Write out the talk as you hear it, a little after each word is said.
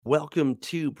Welcome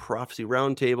to Prophecy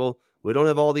Roundtable. We don't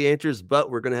have all the answers,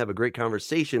 but we're going to have a great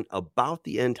conversation about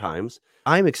the end times.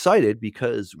 I'm excited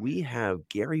because we have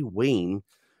Gary Wayne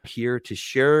here to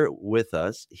share with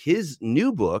us his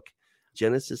new book,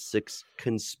 Genesis 6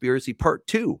 Conspiracy Part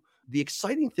 2. The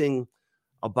exciting thing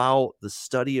about the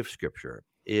study of Scripture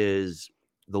is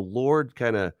the Lord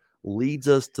kind of leads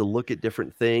us to look at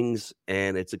different things,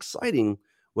 and it's exciting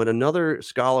when another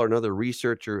scholar, another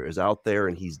researcher is out there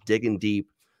and he's digging deep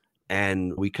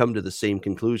and we come to the same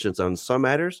conclusions on some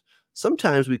matters.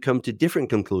 Sometimes we come to different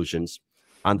conclusions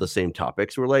on the same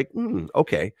topics. We're like,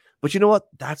 okay. But you know what?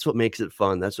 That's what makes it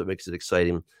fun. That's what makes it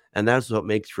exciting. And that's what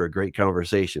makes for a great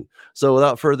conversation. So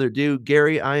without further ado,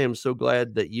 Gary, I am so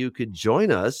glad that you could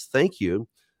join us. Thank you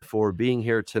for being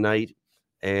here tonight.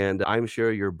 And I'm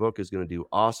sure your book is going to do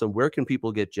awesome. Where can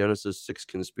people get Genesis 6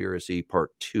 Conspiracy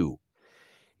Part 2?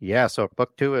 Yeah, so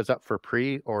book 2 is up for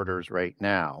pre-orders right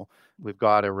now. We've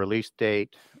got a release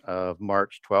date of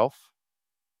March 12th.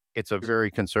 It's a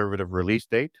very conservative release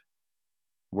date.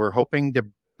 We're hoping to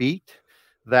beat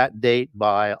that date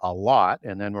by a lot,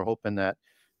 and then we're hoping that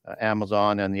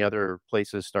Amazon and the other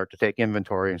places start to take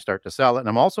inventory and start to sell it. And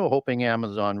I'm also hoping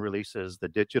Amazon releases the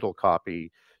digital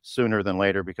copy sooner than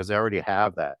later because they already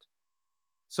have that.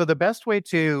 So the best way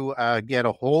to get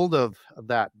a hold of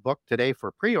that book today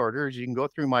for pre-orders, you can go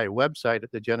through my website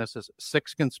at the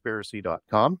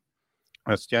Genesis6conspiracy.com.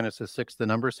 That's Genesis 6, the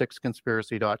number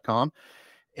 6conspiracy.com.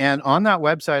 And on that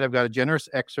website, I've got a generous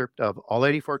excerpt of all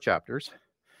 84 chapters.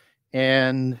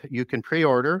 And you can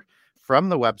pre-order from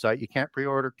the website. You can't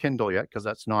pre-order Kindle yet because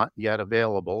that's not yet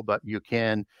available, but you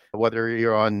can, whether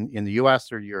you're in the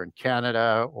US or you're in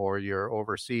Canada or you're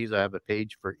overseas, I have a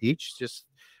page for each, just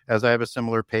as I have a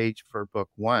similar page for book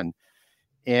 1.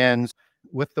 And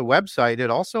with the website,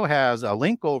 it also has a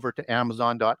link over to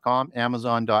Amazon.com,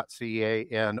 Amazon.ca,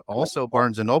 and also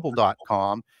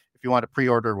BarnesandNoble.com if you want to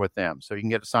pre-order with them. So you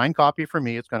can get a signed copy from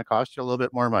me. It's going to cost you a little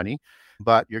bit more money,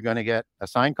 but you're going to get a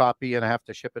signed copy and I have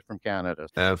to ship it from Canada.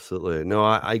 Absolutely. No,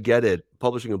 I get it.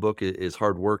 Publishing a book is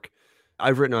hard work.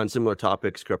 I've written on similar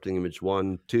topics, Corrupting Image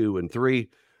 1, 2, and 3.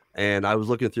 And I was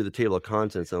looking through the table of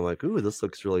contents and I'm like, ooh, this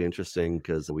looks really interesting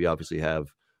because we obviously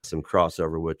have some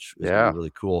crossover, which is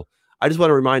really cool. I just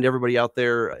want to remind everybody out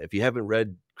there, if you haven't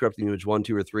read Corrupting Image 1,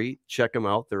 2, or 3, check them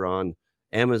out. They're on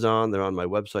Amazon. They're on my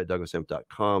website,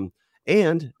 douglasamp.com.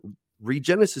 And read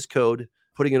Genesis Code,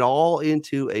 putting it all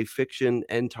into a fiction,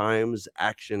 end times,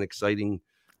 action, exciting,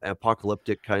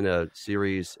 apocalyptic kind of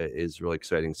series is really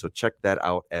exciting. So check that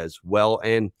out as well.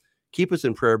 And keep us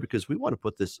in prayer because we want to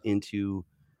put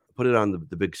it on the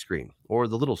big screen or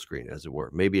the little screen, as it were,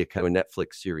 maybe a kind of a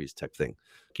Netflix series type thing.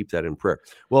 Keep that in prayer.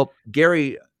 Well,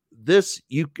 Gary,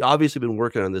 you've obviously been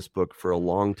working on this book for a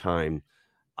long time.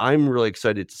 I'm really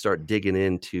excited to start digging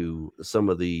into some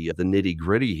of the nitty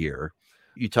gritty here.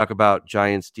 You talk about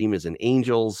giants, demons, and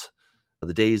angels,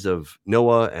 the days of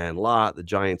Noah and Lot, the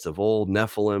giants of old,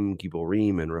 Nephilim,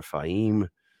 Gibborim, and Rephaim,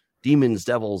 demons,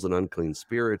 devils, and unclean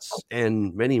spirits,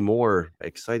 and many more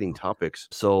exciting topics.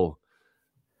 So,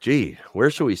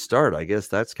 where should we start? I guess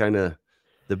that's kind of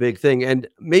the big thing. And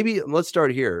maybe let's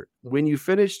start here. When you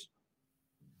finished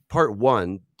part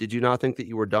 1, did you not think that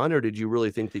you were done, or did you really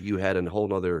think that you had a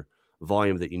whole other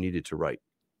volume that you needed to write?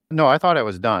 No, I thought I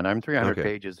was done. I'm 300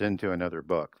 pages into another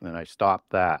book, and I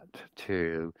stopped that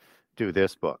to do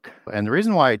this book. And the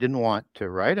reason why I didn't want to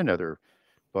write another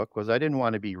book was I didn't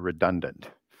want to be redundant.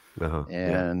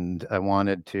 And I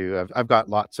wanted to, I've got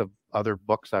lots of other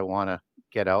books I want to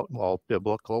get out, all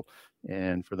biblical,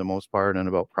 and for the most part, and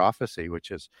about prophecy,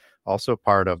 which is also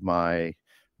part of my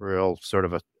real sort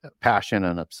of a passion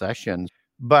and obsession.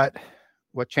 But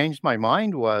what changed my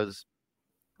mind was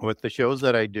with the shows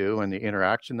that I do and the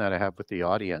interaction that I have with the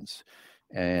audience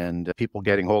and people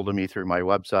getting hold of me through my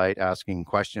website, asking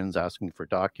questions, asking for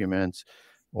documents,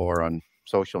 or on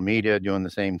social media, doing the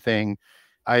same thing.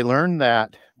 I learned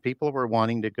that people were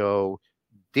wanting to go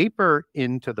deeper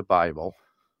into the Bible,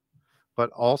 but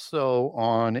also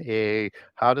on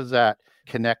how does that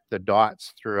connect the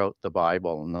dots throughout the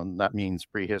Bible? And then that means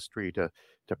prehistory to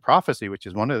prophecy, which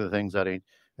is one of the things that I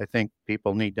think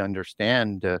people need to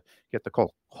understand to get the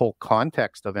whole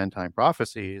context of end time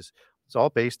prophecies. It's all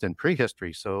based in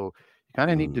prehistory. So you kind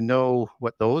of need to know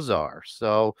what those are.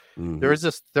 So there's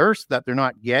this thirst that they're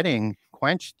not getting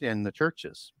quenched in the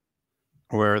churches,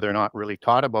 where they're not really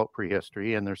taught about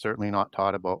prehistory and they're certainly not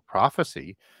taught about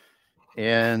prophecy.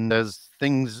 And as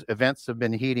events have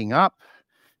been heating up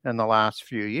in the last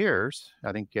few years,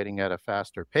 I think getting at a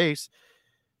faster pace,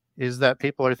 is that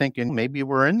people are thinking maybe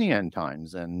we're in the end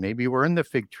times and maybe we're in the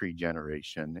fig tree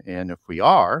generation. And if we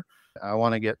are, I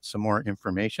want to get some more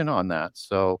information on that.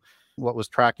 So what was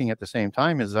tracking at the same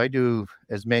time is I do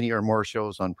as many or more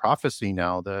shows on prophecy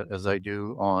now as I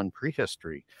do on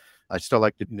prehistory. I still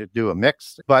like to do a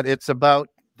mix, but it's about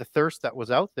the thirst that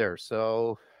was out there.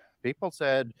 So people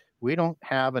said, we don't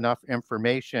have enough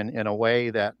information in a way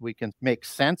that we can make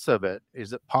sense of it.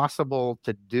 Is it possible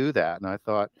to do that? And I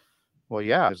thought, well,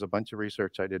 yeah, there's a bunch of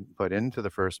research I didn't put into the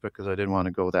first book because I didn't want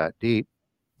to go that deep.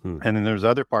 And then there's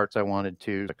other parts I wanted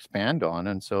to expand on.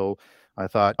 And so I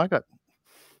thought, I got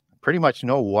pretty much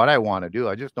know what I want to do.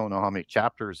 I just don't know how many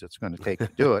chapters it's going to take to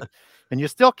do it. And you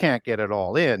still can't get it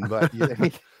all in. But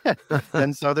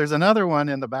and so there's another one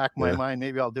in the back of my mind.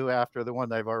 Maybe I'll do after the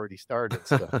one I've already started.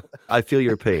 So. I feel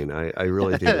your pain. I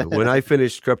really do. When I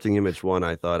finished Scripting Image 1,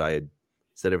 I thought I had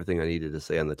said everything I needed to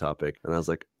say on the topic. And I was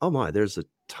like, oh my, there's a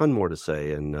ton more to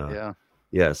say. And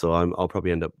so I'll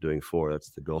probably end up doing 4.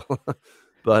 That's the goal.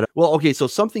 But, well, okay, so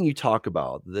something you talk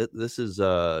about, this is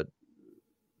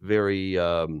very,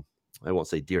 I won't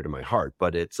say dear to my heart,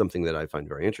 but it's something that I find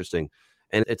very interesting.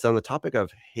 And it's on the topic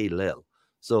of Hallel.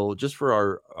 So just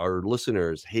for our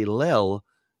listeners, Hallel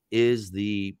is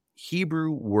the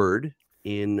Hebrew word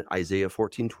in Isaiah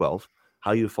 14:12,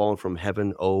 how you've fallen from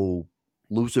heaven, O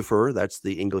Lucifer. That's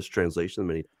the English translation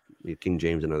that many King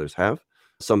James and others have.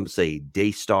 Some say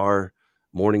day star,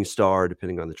 morning star,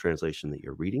 depending on the translation that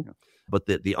you're reading. But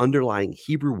the underlying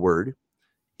Hebrew word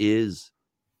is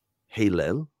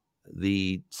Hallel,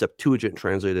 the Septuagint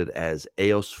translated as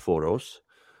Eos Phoros.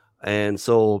 And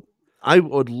so I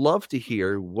would love to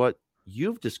hear what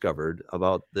you've discovered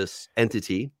about this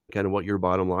entity, kind of what your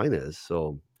bottom line is.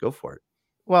 So go for it.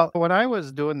 Well, when I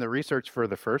was doing the research for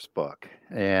the first book,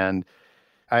 and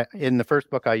in the first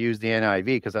book, I used the NIV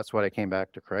because that's what I came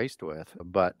back to Christ with.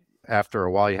 But after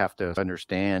a while, you have to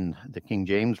understand the King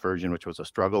James Version, which was a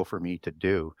struggle for me to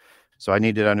do. So I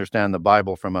needed to understand the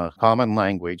Bible from a common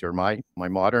language or my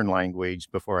modern language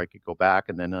before I could go back.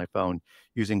 And then I found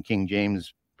using King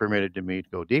James permitted to me to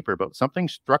go deeper. But something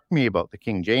struck me about the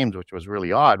King James, which was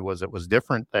really odd, was it was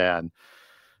different than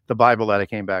the Bible that I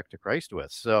came back to Christ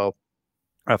with. So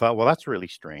I thought, well, that's really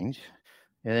strange.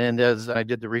 And as I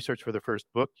did the research for the first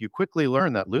book, you quickly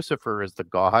learn that Lucifer is the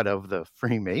god of the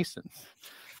Freemasons.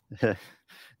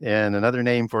 And another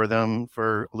name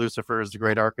for Lucifer is the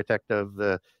great architect of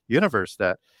the universe.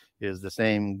 That is the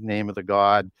same name of the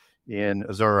god in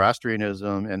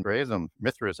Zoroastrianism and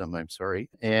Mithraism.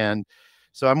 And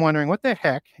so I'm wondering, what the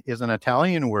heck is an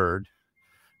Italian word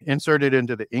inserted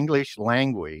into the English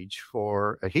language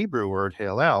for a Hebrew word,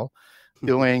 Hallel,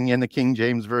 doing in the King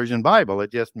James Version Bible?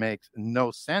 It just makes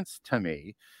no sense to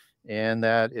me. And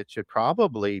that it should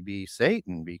probably be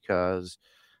Satan, because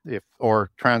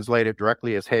or translate it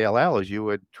directly as Hallel, as you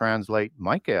would translate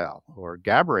Michael or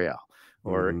Gabriel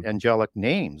or angelic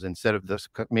names, instead of this,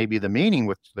 maybe the meaning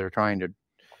which they're trying to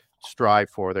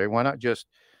strive for. Why not just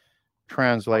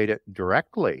translate it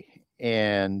directly?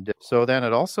 And so then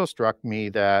it also struck me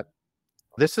that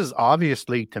this is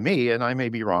obviously, to me, and I may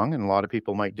be wrong, and a lot of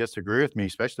people might disagree with me,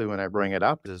 especially when I bring it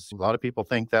up, is a lot of people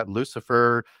think that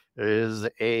Lucifer is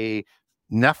a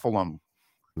Nephilim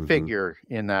figure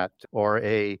in that, or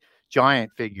a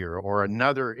giant figure, or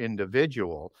another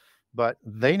individual, but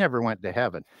they never went to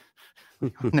heaven.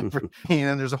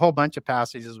 And there's a whole bunch of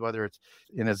passages, whether it's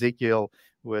in Ezekiel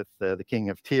with the king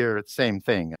of Tyre, it's the same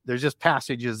thing. There's just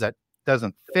passages that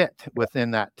doesn't fit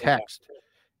within that text.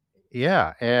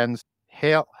 Yeah, and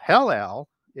Hallel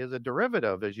is a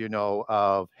derivative, as you know,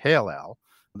 of Hallel.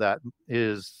 That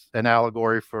is an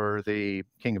allegory for the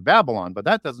king of Babylon, but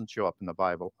that doesn't show up in the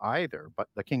Bible either. But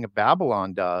the king of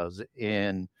Babylon does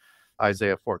in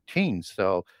Isaiah 14.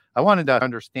 So I wanted to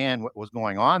understand what was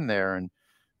going on there. And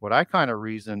what I kind of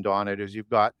reasoned on it is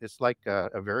it's like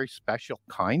a very special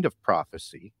kind of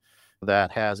prophecy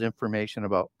that has information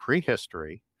about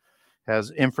prehistory, has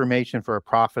information for a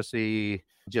prophecy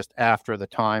just after the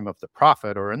time of the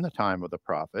prophet or in the time of the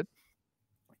prophet.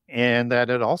 And that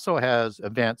it also has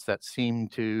events that seem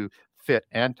to fit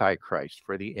Antichrist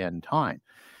for the end time.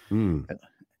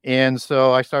 And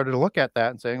so I started to look at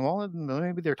that and saying, well,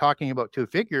 maybe they're talking about two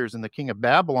figures, and the king of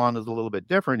Babylon is a little bit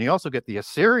different. You also get the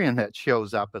Assyrian that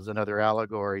shows up as another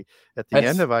allegory at the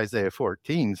end of Isaiah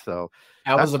 14. So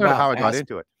that's sort of how I got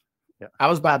into it. Yeah. I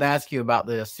was about to ask you about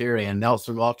the Assyrian.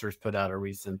 Nelson Walters put out a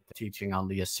recent teaching on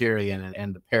the Assyrian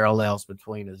and the parallels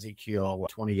between Ezekiel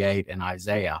 28 and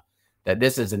Isaiah, that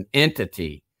this is an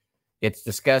entity. It's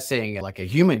discussing like a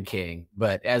human king,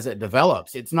 but as it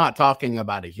develops, it's not talking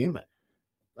about a human,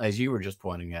 as you were just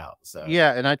pointing out. So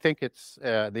yeah, and I think it's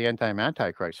the end-time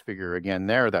Antichrist figure again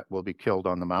there that will be killed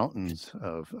on the mountains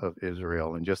of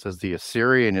Israel. And just as the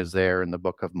Assyrian is there in the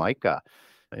book of Micah,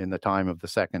 in the time of the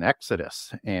second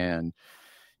Exodus. And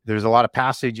there's a lot of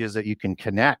passages that you can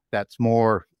connect that's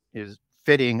more is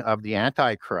fitting of the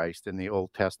Antichrist in the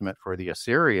Old Testament for the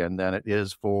Assyrian than it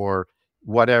is for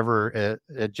whatever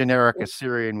a generic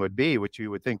Assyrian would be, which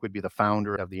you would think would be the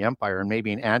founder of the empire, and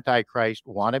maybe an Antichrist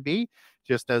wannabe,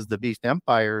 just as the beast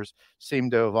empires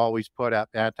seem to have always put up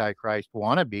Antichrist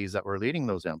wannabes that were leading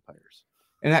those empires.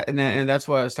 And that's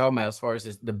what I was talking about as far as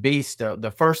the beast,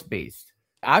 the first beast.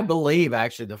 I believe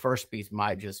actually the first beast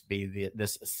might just be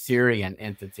this Assyrian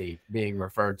entity being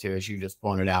referred to, as you just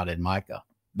pointed out in Micah.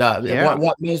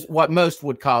 What most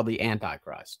would call the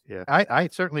Antichrist. Yeah, I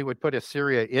certainly would put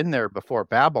Assyria in there before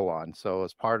Babylon, so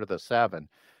as part of the seven.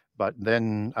 But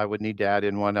then I would need to add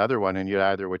in one other one, and you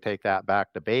either would take that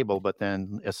back to Babel, but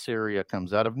then Assyria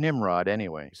comes out of Nimrod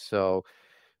anyway. So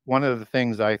one of the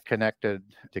things I connected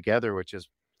together, which is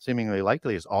seemingly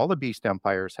likely, is all the beast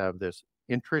empires have this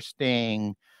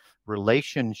interesting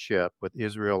relationship with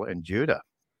Israel and Judah.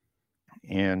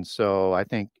 And so I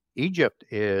think Egypt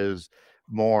is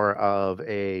more of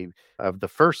the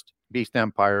first beast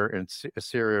empire, and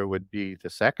Assyria would be the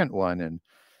second one. And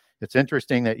it's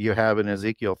interesting that you have in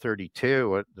Ezekiel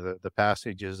 32 the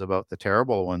passages about the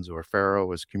terrible ones, where Pharaoh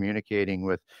was communicating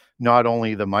with not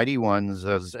only the mighty ones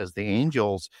as the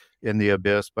angels in the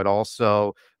abyss, but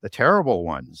also the terrible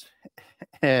ones.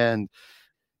 And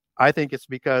I think it's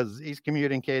because he's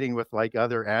communicating with like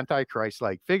other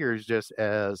Antichrist-like figures, just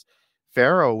as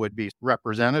Pharaoh would be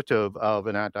representative of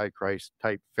an Antichrist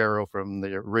type Pharaoh from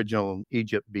the original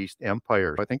Egypt beast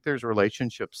empire. I think there's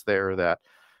relationships there that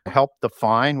help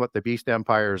define what the beast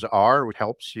empires are, which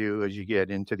helps you as you get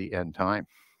into the end time.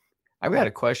 I've got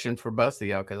a question for both of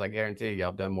y'all, because I guarantee y'all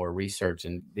have done more research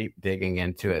and deep digging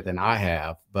into it than I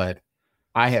have. But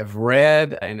I have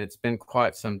read, and it's been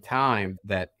quite some time,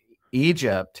 that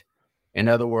Egypt, in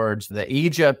other words, the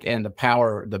Egypt and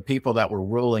the people that were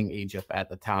ruling Egypt at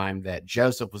the time that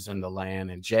Joseph was in the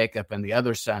land and Jacob and the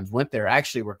other sons went there,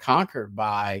 actually were conquered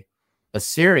by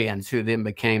Assyrians, who then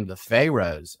became the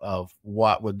pharaohs of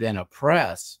what would then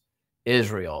oppress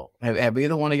Israel. Have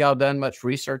either one of y'all done much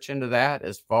research into that,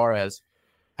 as far as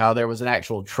how there was an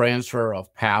actual transfer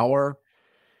of power?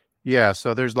 Yeah,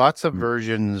 so there's lots of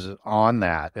versions on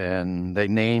that, and they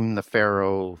name the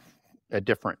pharaoh a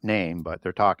different name, but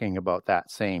they're talking about that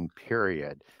same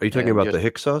period. Are you talking about the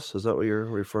Hyksos? Is that what you're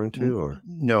referring to? Or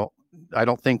no, I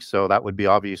don't think so. That would be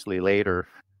obviously later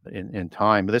in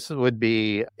time. This would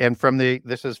be, and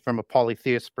this is from a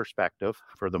polytheist perspective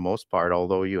for the most part,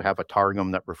 although you have a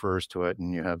Targum that refers to it,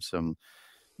 and you have some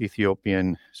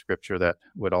Ethiopian scripture that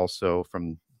would also,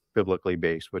 from biblically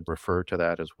based, would refer to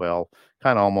that as well,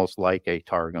 kind of almost like a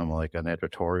Targum, like an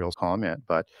editorial comment.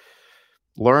 But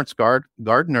Lawrence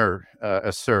Gardner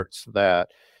asserts that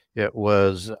it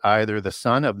was either the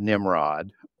son of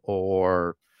Nimrod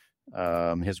or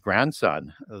his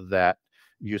grandson that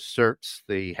usurps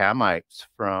the Hamites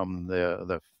from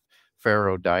the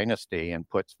Pharaoh dynasty and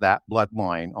puts that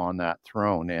bloodline on that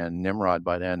throne. And Nimrod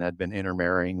by then had been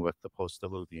intermarrying with the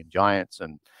post-Diluvian giants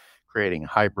and creating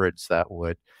hybrids that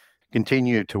would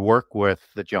continue to work with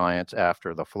the giants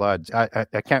after the floods. I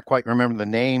can't quite remember the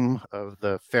name of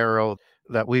the Pharaoh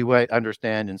that we would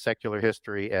understand in secular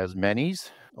history as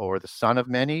Menes, or the son of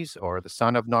Menes, or the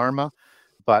son of Narma,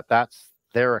 but that's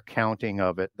their accounting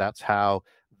of it. That's how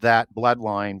that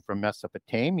bloodline from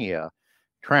Mesopotamia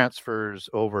transfers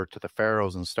over to the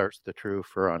pharaohs and starts the true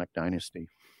pharaonic dynasty.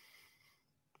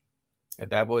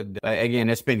 That would, again,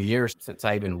 it's been years since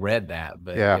I even read that,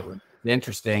 but yeah, it was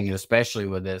interesting, especially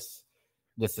with this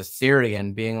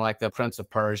Assyrian being like the prince of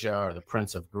Persia or the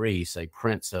prince of Greece, a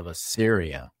prince of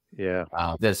Assyria. Yeah.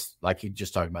 This, like you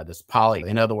just talked about, this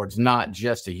in other words, not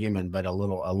just a human, but a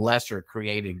lesser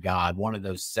created God, one of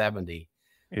those 70,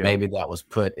 maybe that was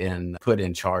put in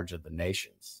charge of the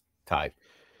nations type.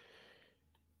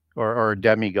 Or a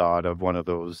demigod of one of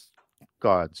those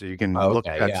gods. You can look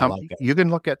at you can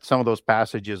look at some of those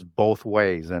passages both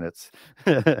ways, and it's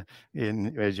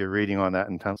as you're reading on that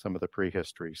in some of the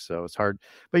prehistory. So it's hard.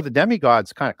 But the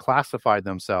demigods kind of classified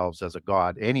themselves as a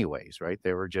god anyways, right?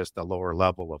 They were just a lower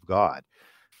level of God.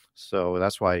 So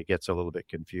that's why it gets a little bit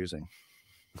confusing.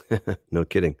 No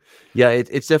kidding. Yeah,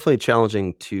 it's definitely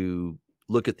challenging to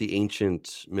look at the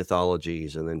ancient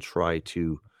mythologies and then try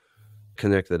to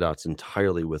connect the dots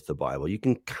entirely with the Bible. You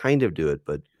can kind of do it,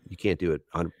 but you can't do it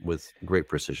with great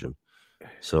precision.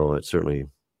 So it's certainly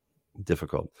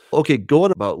difficult. Okay, go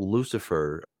on about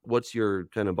Lucifer. What's your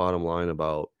kind of bottom line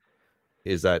about,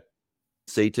 is that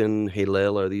Satan,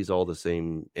 Halel, are these all the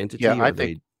same entity? Yeah,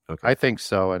 I think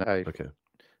so. And I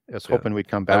was hoping we'd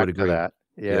come back to that.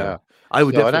 Yeah. I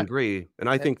would definitely agree. And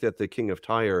I think that the king of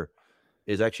Tyre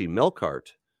is actually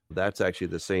Melkart. That's actually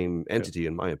the same entity,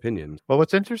 in my opinion. Well,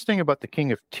 what's interesting about the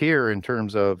king of Tyr in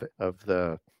terms of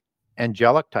the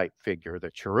angelic type figure,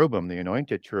 the cherubim, the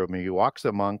anointed cherubim, he walks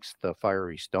amongst the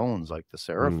fiery stones like the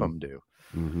seraphim do.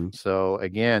 Mm-hmm. So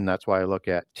again, that's why I look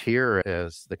at Tyr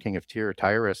as the king of Tyr,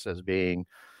 Tyrus, as being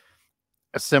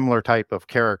a similar type of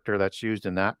character that's used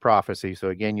in that prophecy. So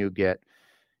again, you get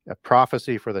a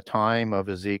prophecy for the time of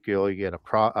Ezekiel, you get a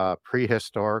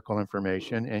prehistorical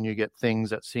information, and you get things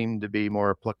that seem to be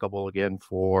more applicable again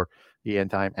for the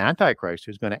end time Antichrist,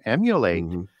 who's going to emulate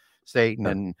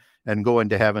Satan and go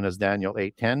into heaven, as Daniel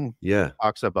 8:10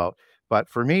 talks about. But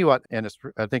for me, I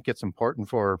think it's important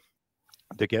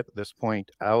to get this point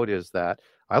out is that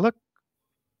I look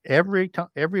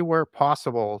everywhere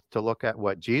possible to look at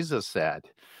what Jesus said.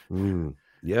 And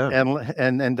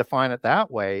define it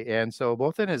that way. And so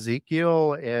both in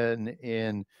Ezekiel and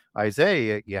in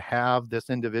Isaiah, you have this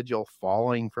individual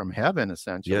falling from heaven,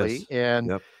 essentially.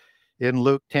 And in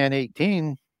Luke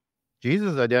 10:18,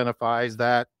 Jesus identifies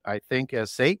that, I think,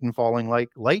 as Satan falling like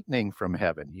lightning from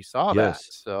heaven. You saw that.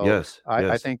 So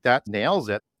I think that nails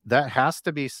it. That has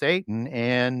to be Satan.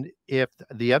 And if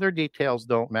the other details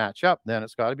don't match up, then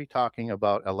it's got to be talking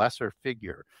about a lesser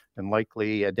figure and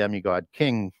likely a demigod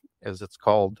king, as it's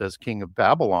called, as king of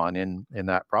Babylon in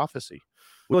that prophecy.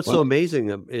 What's so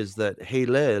amazing is that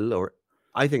Halel, or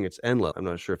I think it's Enlil, I'm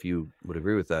not sure if you would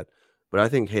agree with that, but I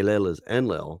think Halel is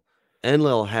Enlil.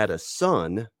 Enlil had a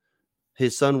son.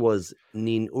 His son was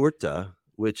Ninurta,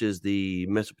 which is the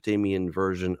Mesopotamian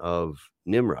version of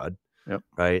Nimrod,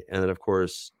 right? And then, of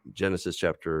course, Genesis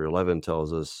chapter 11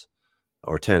 tells us,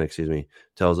 or 10,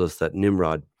 tells us that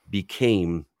Nimrod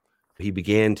began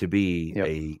to be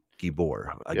a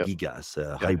Gibor, a Gigas,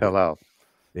 a hybrid.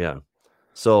 Yeah.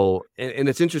 So, and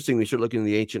it's interesting, we start looking at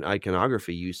the ancient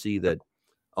iconography, you see that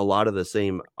a lot of the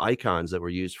same icons that were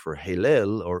used for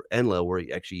Halel or Enlil were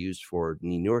actually used for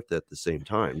Ninurta at the same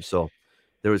time. So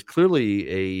there was clearly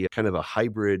a kind of a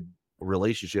hybrid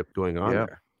relationship going on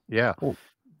there. Yeah. Cool.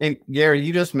 And Gary,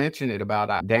 you just mentioned it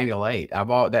about Daniel 8.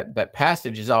 That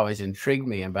passage has always intrigued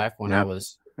me. And back when I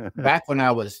was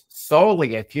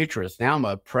solely a futurist, now I'm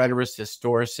a preterist,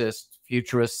 historicist,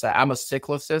 futurist. I'm a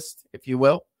cyclicist, if you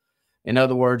will. In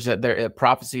other words, that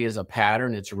prophecy is a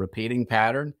pattern. It's a repeating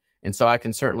pattern. And so I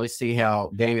can certainly see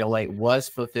how Daniel 8 was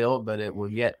fulfilled, but it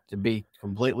will yet to be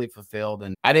completely fulfilled.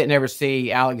 And I didn't ever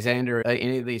see Alexander,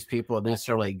 any of these people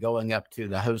necessarily going up to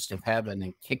the host of heaven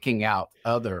and kicking out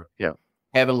other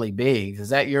heavenly beings. Is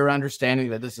that your understanding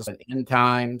that this is an end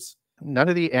times? None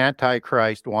of the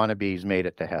Antichrist wannabes made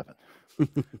it to heaven.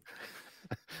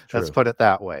 Let's put it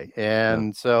that way.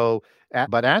 And so,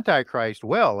 but Antichrist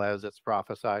will, as it's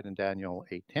prophesied in Daniel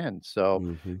 8:10.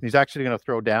 So he's actually going to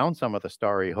throw down some of the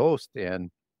starry host.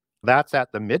 And that's at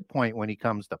the midpoint when he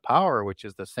comes to power, which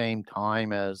is the same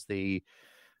time as the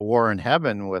war in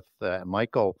heaven with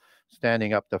Michael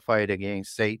standing up to fight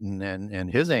against Satan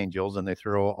and his angels. And they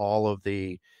throw all of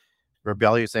the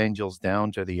rebellious angels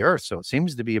down to the earth. So it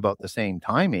seems to be about the same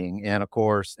timing. And of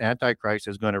course, Antichrist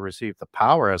is going to receive the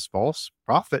power, as false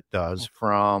prophet does,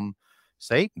 from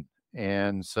Satan.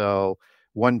 And so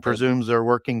one presumes they're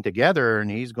working together, and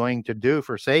he's going to do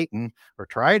for Satan, or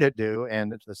try to do,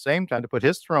 and at the same time to put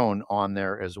his throne on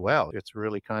there as well. It's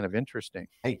really kind of interesting.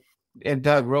 Hey, and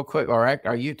Doug, real quick, all right,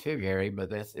 are you too, Gary?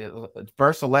 But it's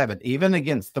verse 11, even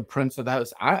against the prince of the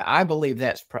host, I believe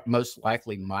that's most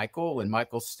likely Michael, when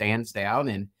Michael stands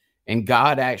down and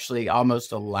God actually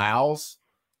almost allows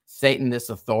Satan this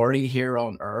authority here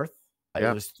on earth.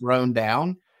 It was thrown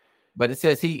down. But it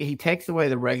says he takes away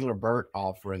the regular burnt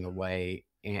offering away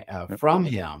from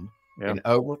him and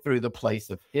overthrew the place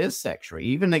of his sanctuary,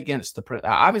 even against the prince.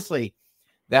 Obviously,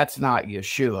 that's not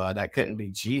Yeshua. That couldn't be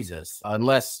Jesus,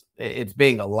 unless it's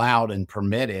being allowed and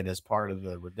permitted as part of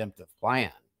the redemptive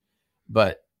plan.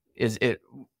 But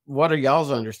what are y'all's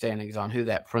understandings on who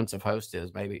that Prince of Hosts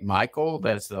is? Maybe Michael,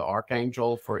 that's the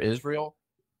archangel for Israel?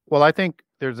 Well, I think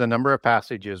there's a number of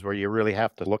passages where you really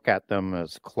have to look at them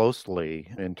as closely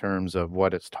in terms of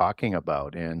what it's talking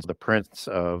about. And the prince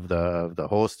of the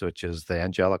host, which is the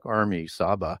angelic army,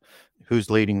 Saba, who's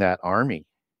leading that army.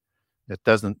 It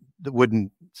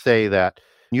wouldn't say that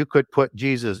you could put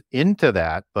Jesus into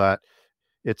that, but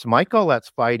it's Michael that's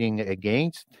fighting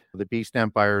against the beast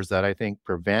empires that I think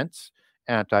prevents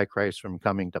Antichrist from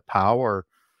coming to power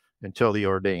until the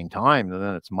ordained time. And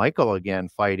then it's Michael again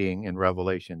fighting in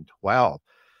Revelation 12.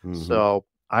 So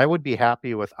I would be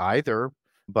happy with either,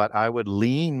 but I would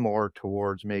lean more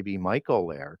towards maybe Michael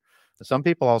there. Some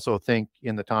people also think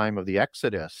in the time of the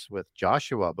Exodus with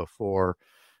Joshua before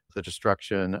the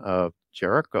destruction of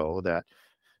Jericho, that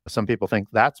Some people think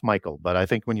that's Michael, but I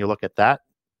think when you look at that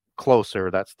closer,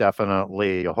 that's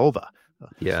definitely Jehovah.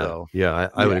 Yeah,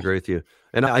 I would agree with you.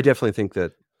 And I definitely think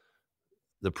that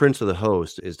the Prince of the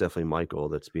Host is definitely Michael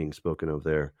that's being spoken of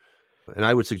there. And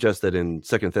I would suggest that in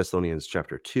 2 Thessalonians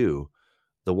chapter 2,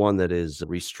 the one that is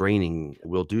restraining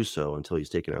will do so until he's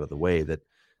taken out of the way,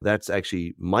 that's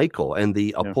actually Michael. And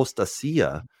the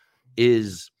apostasia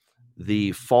is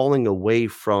the falling away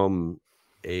from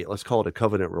let's call it a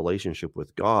covenant relationship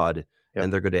with God. Yep.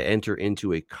 And they're going to enter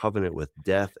into a covenant with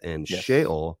death and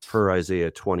Sheol per Isaiah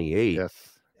 28. Yes.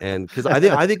 And because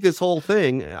I think this whole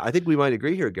thing, I think we might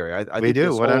agree here, Gary. I we think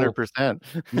do 100%.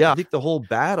 I think the whole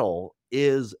battle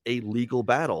is a legal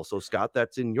battle. So Scott,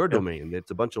 that's in your domain.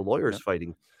 It's a bunch of lawyers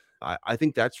fighting. I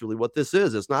think that's really what this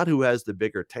is. It's not who has the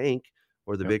bigger tank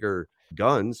or the bigger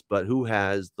guns, but who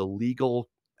has the legal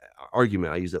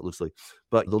argument. I use that loosely,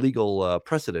 but the legal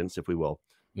precedence, if we will.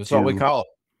 That's what we call it.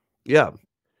 Yeah.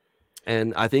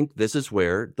 And I think this is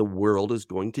where the world is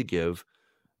going to give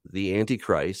the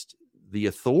Antichrist the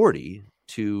authority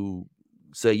to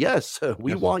say, yes,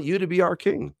 we want you to be our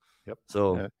king. Yep.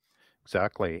 So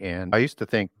exactly. And I used to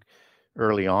think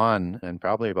early on, and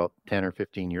probably about 10 or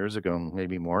 15 years ago,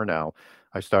 maybe more now,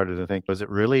 I started to think, was it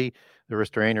really the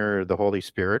restrainer, the Holy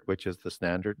Spirit, which is the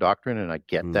standard doctrine? And I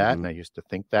get that. And I used to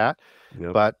think that.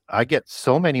 Yep. But I get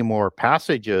so many more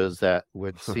passages that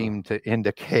would seem to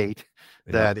indicate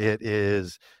that it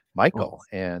is Michael.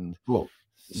 And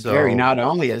so, Gary, not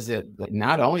only is it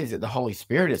the Holy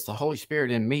Spirit, it's the Holy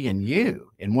Spirit in me and you.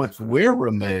 And once we're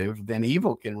removed, then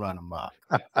evil can run amok.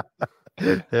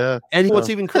 And what's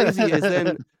even crazy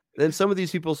is then some of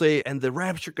these people say, and the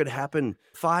rapture could happen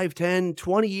 5, 10,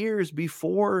 20 years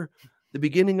before the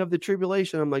beginning of the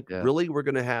tribulation. I'm like, really? We're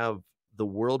going to have the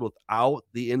world without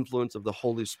the influence of the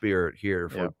Holy Spirit here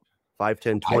for 5,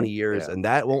 10, 20 years, and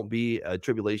that won't be a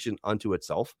tribulation unto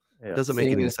itself? It doesn't make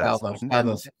any sense. How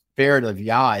the Spirit of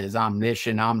Yah is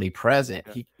omniscient, omnipresent.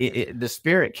 The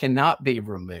Spirit cannot be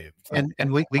removed.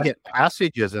 And we get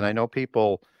passages, and I know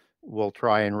people will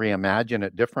try and reimagine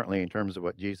it differently in terms of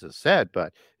what Jesus said.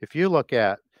 But if you look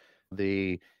at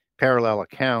the parallel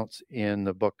accounts in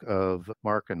the book of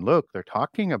Mark and Luke, they're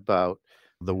talking about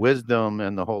the wisdom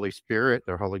and the Holy Spirit,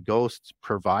 the Holy Ghost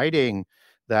providing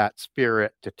that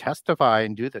Spirit to testify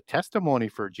and do the testimony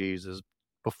for Jesus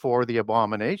before the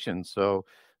abomination. So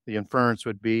the inference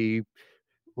would be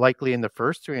likely in the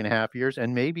first 3.5 years,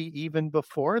 and maybe even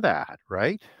before that,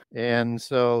 right? And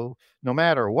so no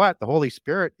matter what, the Holy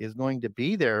Spirit is going to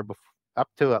be there up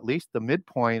to at least the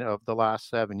midpoint of the last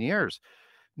 7 years.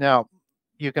 Now,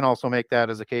 you can also make that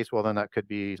as a case, well, then that could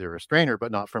be the restrainer,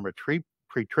 but not from a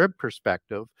pre-trib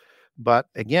perspective. But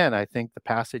again, I think the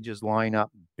passages line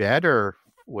up better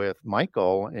with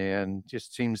Michael and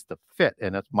just seems to fit.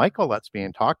 And it's Michael that's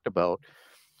being talked about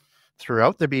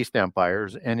throughout the beast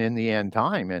empires and in the end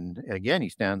time. And again, he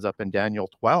stands up in Daniel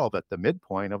 12 at the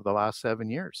midpoint of the last 7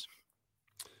 years.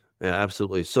 Yeah,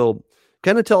 absolutely. So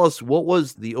kind of tell us, what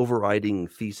was the overriding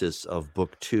thesis of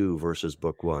book 2 versus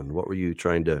book 1? What were you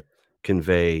trying to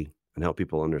convey and help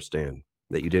people understand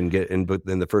that you didn't get in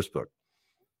the first book?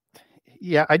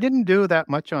 Yeah, I didn't do that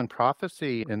much on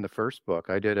prophecy in the first book.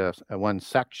 I did a one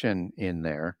section in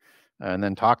there and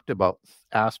then talked about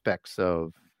aspects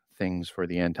of things for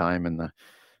the end time and the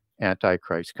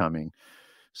Antichrist coming.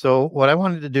 So what I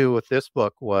wanted to do with this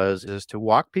book is to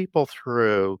walk people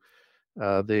through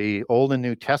the Old and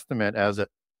New Testament as it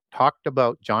talked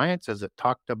about giants, as it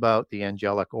talked about the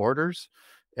angelic orders,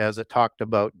 as it talked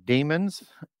about demons,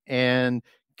 and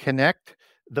connect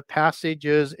the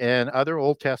passages and other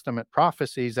Old Testament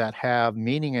prophecies that have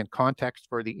meaning and context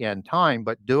for the end time,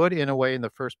 but do it in a way in the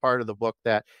first part of the book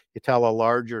that you tell a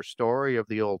larger story of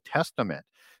the Old Testament,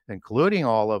 including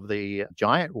all of the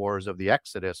giant wars of the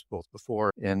Exodus, both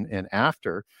before and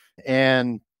after,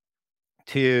 and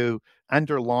to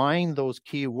underline those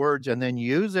key words and then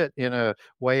use it in a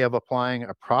way of applying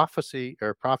a prophecy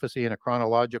in a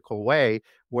chronological way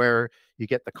where you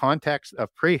get the context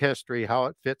of prehistory, how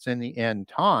it fits in the end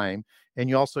time, and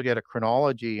you also get a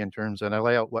chronology in terms, and I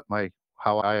lay out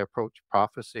how I approach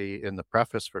prophecy in the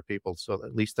preface for people so that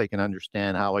at least they can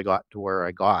understand how I got to where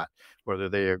I got, whether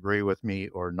they agree with me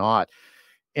or not.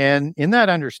 And in that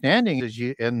understanding,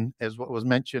 as what was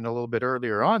mentioned a little bit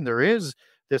earlier on, there is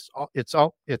this, it's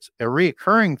a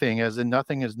recurring thing, as in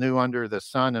nothing is new under the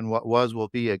sun, and what was will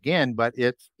be again, but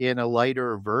it's in a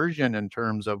lighter version in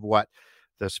terms of what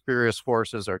the spurious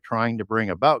forces are trying to bring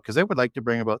about, because they would like to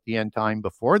bring about the end time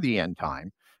before the end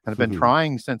time and have been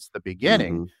trying since the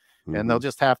beginning. And they'll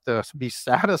just have to be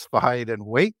satisfied and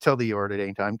wait till the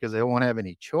ordained time because they won't have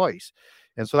any choice.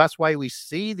 And so that's why we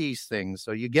see these things.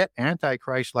 So you get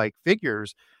Antichrist-like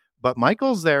figures, but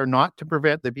Michael's there not to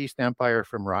prevent the beast empire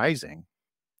from rising,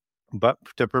 but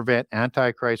to prevent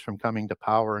Antichrist from coming to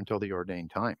power until the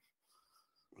ordained time.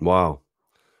 Wow.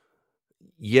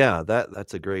 Yeah,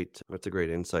 that's a great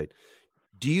insight.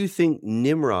 Do you think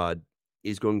Nimrod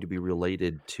is going to be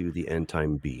related to the end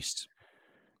time beast?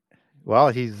 Well,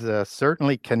 he's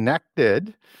certainly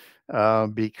connected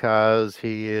because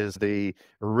he is the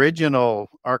original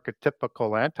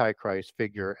archetypical Antichrist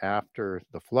figure after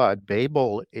the flood.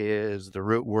 Babel is the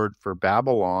root word for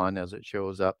Babylon as it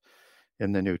shows up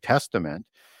in the New Testament.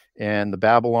 And the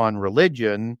Babylon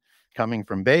religion coming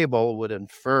from Babel would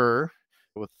infer,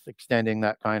 with extending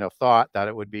that kind of thought, that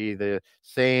it would be the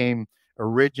same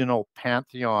original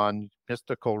pantheon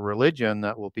mystical religion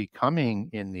that will be coming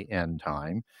in the end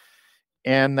time,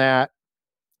 and that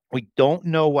we don't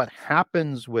know what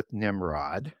happens with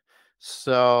Nimrod.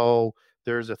 So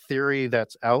there's a theory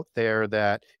that's out there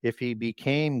that if he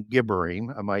became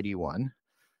Gibborim, a mighty one,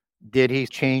 did he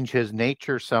change his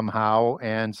nature somehow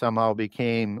and somehow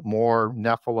became more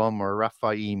Nephilim or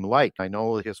Rephaim-like? I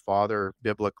know his father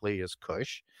biblically is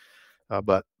Cush,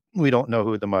 but we don't know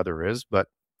who the mother is. But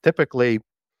typically,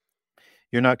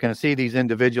 you're not going to see these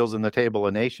individuals in the Table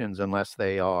of Nations unless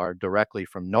they are directly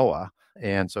from Noah.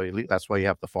 And so that's why you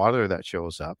have the father that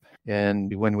shows up.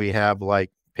 And when we have like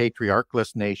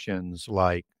patriarchless nations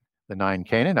like the 9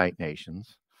 Canaanite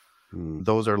nations,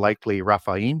 those are likely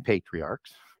Rephaim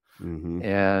patriarchs. Mm-hmm.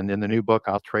 And in the new book,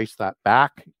 I'll trace that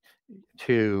back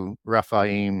to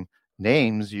Rephaim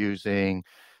names using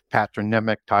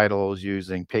patronymic titles,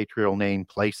 using patrial name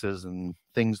places and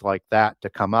things like that to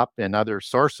come up in other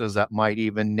sources that might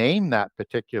even name that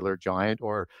particular giant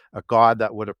or a god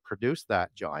that would have produced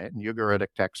that giant. And Ugaritic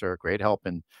texts are a great help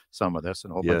in some of this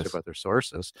and a whole bunch of other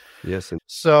sources. Yes.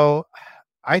 So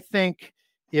I think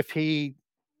if he,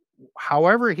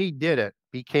 however he did it,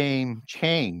 became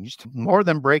changed, more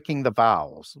than breaking the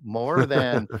vows, more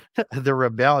than the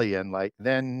rebellion, like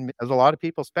then, as a lot of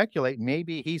people speculate,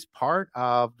 maybe he's part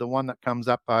of the one that comes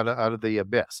up out of the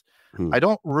abyss. I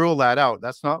don't rule that out.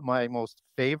 That's not my most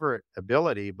favorite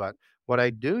ability, but what I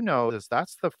do know is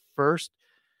that's the first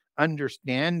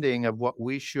understanding of what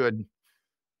we should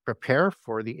prepare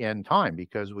for the end time,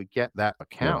 because we get that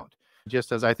account.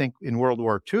 Just as I think in World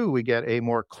War II, we get a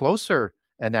more closer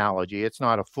analogy. It's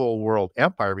not a full world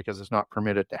empire because it's not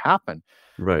permitted to happen.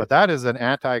 Right. But that is an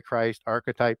Antichrist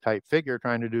archetype type figure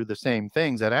trying to do the same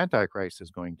things that Antichrist is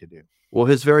going to do. Well,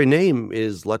 his very name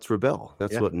is Let's Rebel.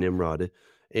 That's what Nimrod is.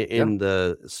 In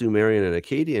the Sumerian and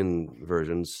Akkadian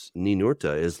versions,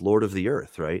 Ninurta is Lord of the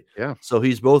Earth, right? Yeah. So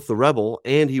he's both the rebel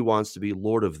and he wants to be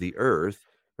Lord of the Earth,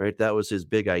 right? That was his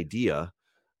big idea.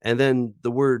 And then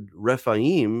the word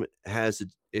Rephaim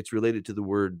it's related to the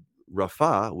word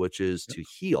Rapha, which is to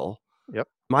heal. Yep.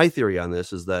 My theory on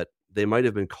this is that they might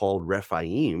have been called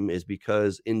Rephaim is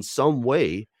because in some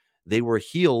way they were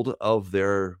healed of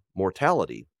their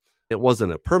mortality. It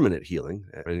wasn't a permanent healing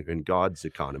in God's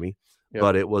economy,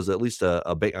 but it was at least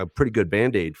a pretty good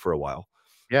Band-Aid for a while.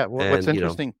 Yeah. Well, what's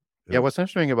interesting? What's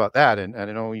interesting about that, and I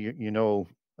know you know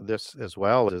this as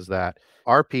well, is that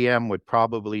RPM would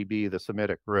probably be the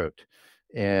Semitic root,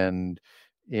 and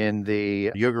in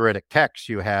the Ugaritic text,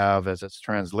 you have, as it's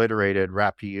transliterated,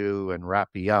 Rapiu and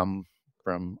Rapium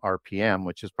from RPM,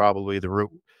 which is probably the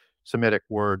root Semitic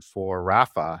word for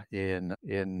Rapha in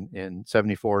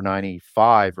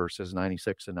 7495 verses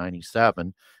 96 and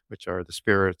 97, which are the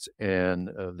spirits and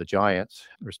the giants,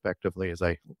 respectively, as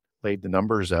I laid the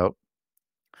numbers out.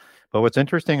 But what's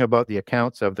interesting about the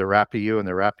accounts of the Rapiu and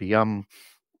the Rapium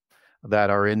that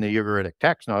are in the Ugaritic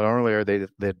text, not only are they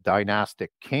the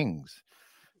dynastic kings,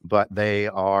 but they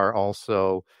are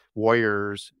also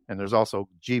warriors, and there's also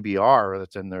GBR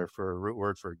that's in there for a root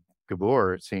word for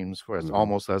Gabur, it seems, for it's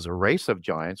almost as a race of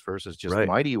giants versus just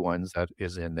mighty ones that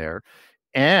is in there.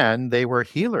 And they were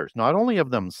healers, not only of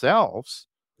themselves,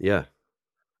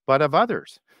 but of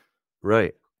others.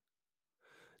 Right.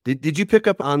 Did you pick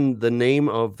up on the name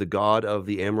of the god of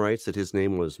the Amorites, that his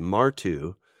name was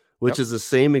Martu, which is the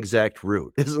same exact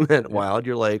root? Isn't that wild?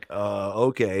 You're like,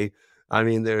 okay. I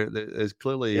mean, there's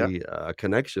clearly a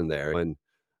connection there. And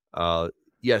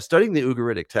studying the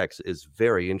Ugaritic text is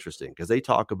very interesting because they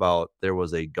talk about there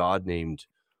was a god named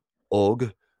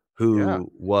Og who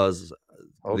was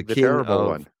the king terrible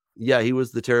one. Yeah, he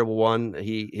was the terrible one.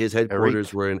 His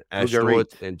headquarters were in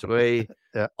Ashtaroth and Dre,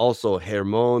 also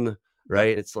Hermon,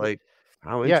 right? It's like,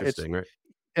 how interesting, right?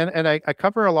 And I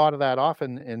cover a lot of that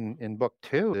often in book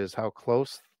 2, is how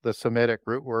close the Semitic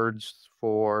root words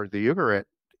for the Ugarit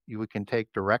we can take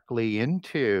directly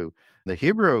into the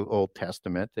Hebrew Old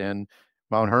Testament. And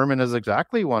Mount Hermon is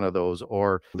exactly one of those.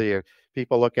 Or the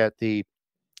people look at the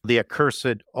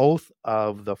accursed oath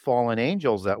of the fallen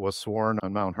angels that was sworn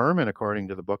on Mount Hermon, according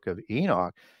to the book of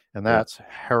Enoch, and that's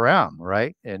Haram,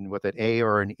 right? And with an A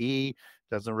or an E,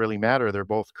 doesn't really matter. They're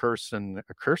both curse and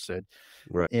accursed.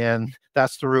 Right. And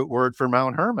that's the root word for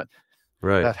Mount Hermon.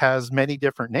 Right. That has many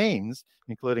different names,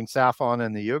 including Saphon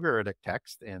in the Ugaritic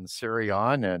text, and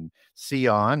Sirion and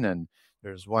Sion, and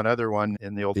there's one other one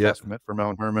in the Old Testament for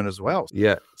Mount Hermon as well.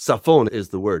 Yeah, Saphon is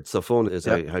the word. Saphon is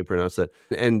how you pronounce that.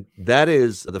 And that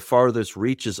is the farthest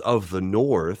reaches of the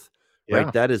north,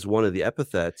 right? That is one of the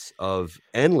epithets of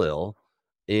Enlil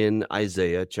in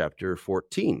Isaiah chapter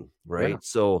 14, right? Yeah.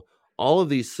 So all of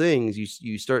these things,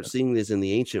 you start seeing this in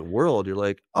the ancient world, you're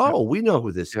like, oh, we know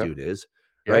who this dude is,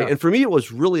 right? And for me, it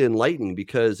was really enlightening,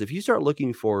 because if you start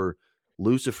looking for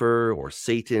Lucifer or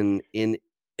Satan in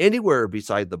anywhere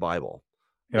beside the Bible,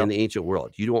 in the ancient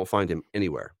world, you won't find him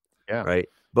anywhere, right?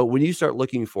 But when you start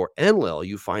looking for Enlil,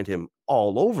 you find him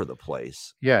all over the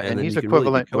place. And he's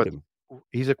equivalent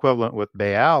he's equivalent with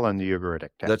Baal in the Ugaritic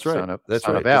text. That's right. That's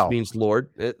right. It just means Lord.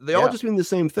 They all just mean the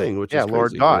same thing, which is crazy,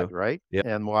 Lord God, right? Yeah.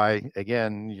 And why,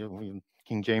 again,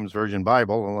 King James Version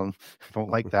Bible, I don't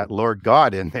like that Lord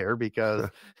God in there, because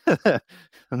the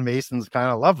Masons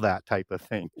kind of love that type of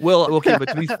thing. Well, okay, but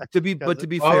to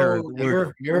be fair,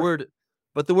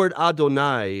 the word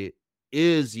Adonai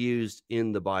is used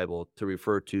in the Bible to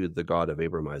refer to the God of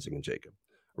Abraham, Isaac, and Jacob,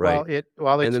 right?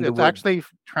 Well, it actually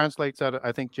translates out,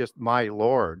 I think, just my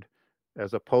Lord,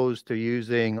 as opposed to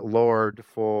using Lord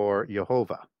for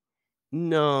Jehovah.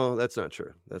 No, that's not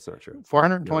true.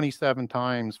 427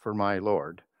 times for my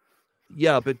Lord.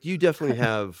 Yeah, but you definitely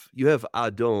have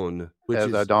Adon, which as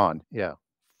is Adon. Yeah,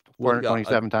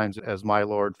 427 times as my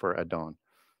Lord for Adon.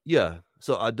 Yeah,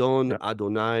 so Adon,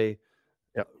 Adonai.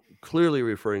 Clearly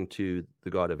referring to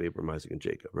the God of Abraham, Isaac, and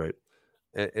Jacob, right?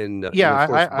 And of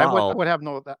course, I would have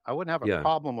I wouldn't have a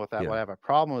problem with that. What I have a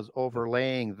problem is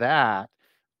overlaying that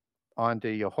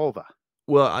onto Jehovah.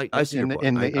 Well, I see in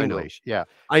the English.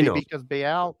 I know, because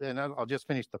Baal, and I'll just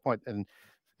finish the point. And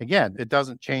again, it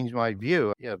doesn't change my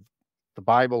view of the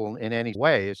Bible in any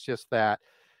way. It's just that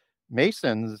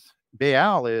Masons,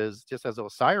 Baal is just as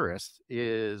Osiris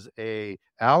is a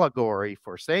allegory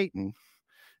for Satan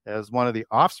as one of the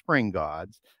offspring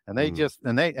gods, and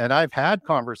and I've had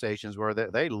conversations where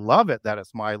they love it that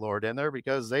it's my Lord in there,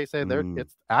 because they say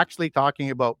it's actually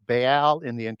talking about Baal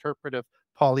in the interpretive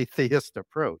polytheist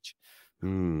approach.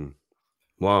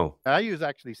 Wow. I use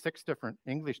actually 6 different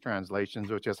English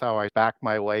translations, which is how I back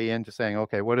my way into saying,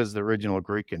 okay, what does the original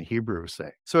Greek and Hebrew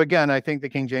say? So again, I think the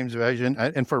King James Version,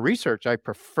 and for research, I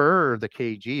prefer the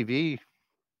KJV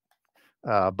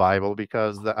Bible,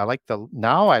 because I like the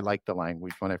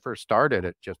language. When I first started,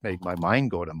 it just made my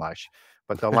mind go to mush,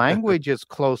 but the language is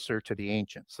closer to the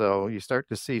ancient, so you start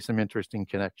to see some interesting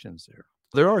connections there.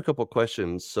 There are a couple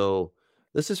questions. So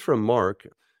this is from Mark.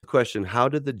 Question: how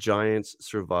did the giants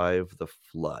survive the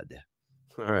flood?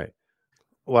 All right.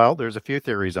 Well, there's a few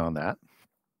theories on that.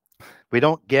 We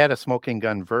don't get a smoking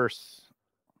gun verse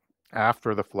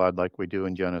after the flood like we do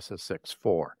in Genesis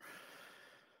 6:4.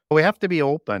 We have to be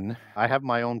open. I have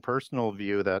my own personal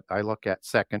view that I look at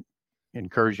second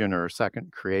incursion or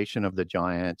second creation of the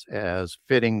giants as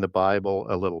fitting the Bible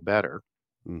a little better.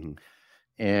 Mm-hmm.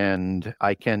 And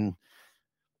I can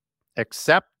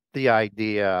accept the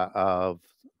idea of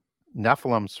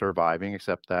Nephilim surviving,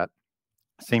 except that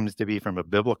seems to be, from a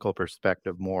biblical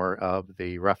perspective, more of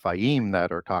the Rephaim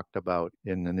that are talked about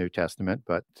in the New Testament,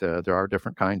 but there are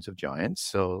different kinds of giants.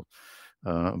 So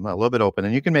I'm a little bit open,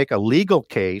 and you can make a legal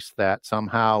case that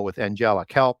somehow with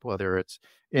angelic help, whether it's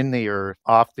in the earth,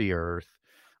 off the earth,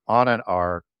 on an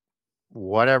ark,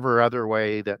 whatever other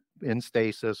way, that in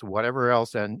stasis, whatever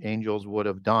else angels would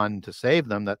have done to save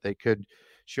them, that they could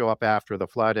show up after the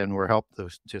flood and were helped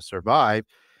to survive,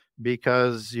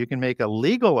 because you can make a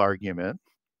legal argument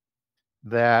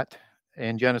that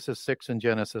in Genesis 6 and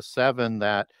Genesis 7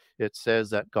 that it says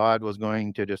that God was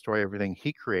going to destroy everything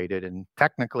he created. And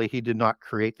technically, he did not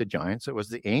create the giants. It was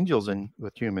the angels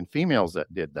with human females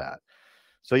that did that.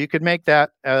 So you could make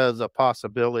that as a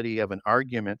possibility of an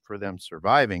argument for them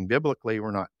surviving. Biblically,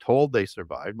 we're not told they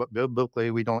survived, but biblically,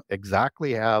 we don't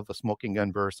exactly have a smoking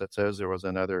gun verse that says there was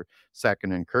another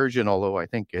second incursion, although I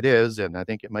think it is, and I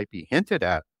think it might be hinted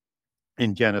at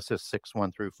in Genesis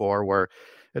 6:1-4, where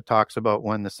it talks about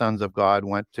when the sons of God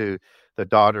went to the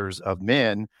daughters of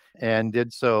men and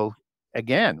did so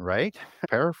again, right?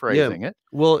 Paraphrasing it.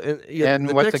 Well, and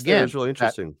the what's again is really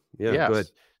interesting. Yes. Go ahead.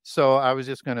 So I was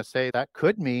just going to say that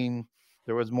could mean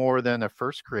there was more than a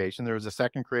first creation. There was a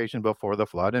second creation before the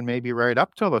flood, and maybe right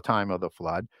up till the time of the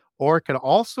flood. Or it could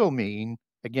also mean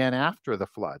again after the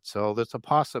flood. So there's a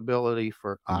possibility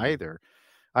for either.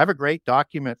 I have a great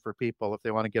document for people if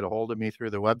they want to get a hold of me through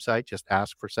the website. Just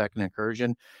ask for second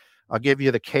incursion. I'll give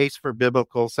you the case for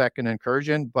biblical second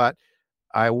incursion, but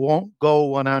I won't go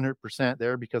 100%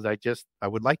 there because I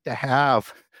would like to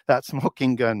have that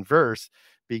smoking gun verse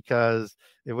because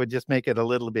it would just make it a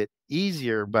little bit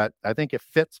easier, but I think it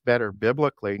fits better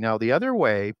biblically. Now, the other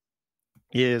way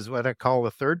is what I call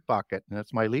the third bucket, and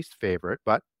that's my least favorite.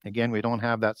 But again, we don't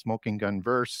have that smoking gun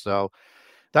verse. So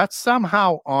that's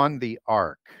somehow on the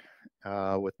ark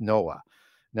with Noah.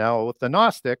 Now, with the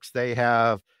Gnostics, they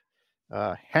have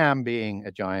Ham being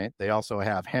a giant. They also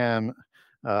have Ham,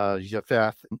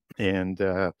 Japheth, and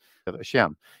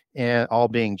Shem, and all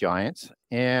being giants.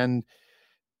 And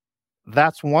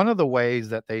that's one of the ways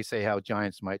that they say how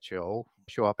giants might show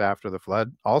up after the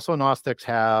flood. Also, Gnostics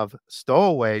have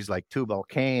stowaways like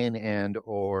Tubal-Cain and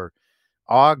or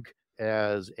Og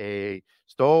as a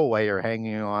stowaway or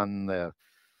hanging on the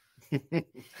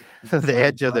the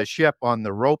edge of the ship on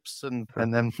the ropes and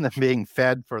then being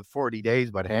fed for 40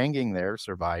 days, but hanging there,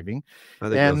 surviving.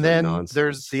 And then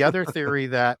there's the other theory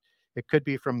that it could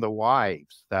be from the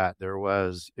wives, that there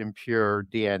was impure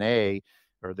DNA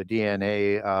or the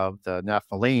DNA of the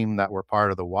Nephilim that were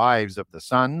part of the wives of the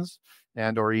sons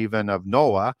and or even of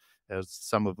Noah, as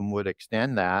some of them would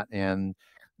extend that. And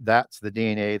that's the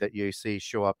DNA that you see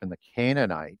show up in the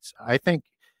Canaanites. I think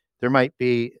there might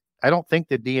be, I don't think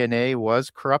the DNA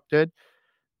was corrupted,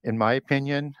 in my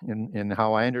opinion, in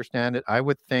how I understand it. I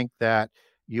would think that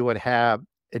you would have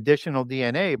additional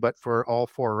DNA, but for all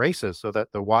four races, so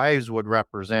that the wives would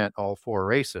represent all four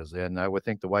races. And I would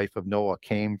think the wife of Noah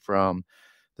came from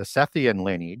the Sethian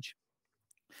lineage.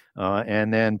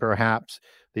 And then perhaps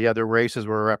the other races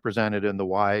were represented in the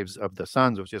wives of the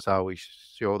sons, which is how we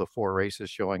show the four races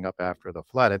showing up after the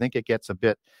flood. I think it gets a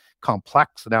bit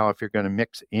complex now if you're going to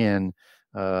mix in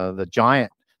the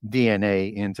giant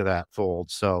DNA into that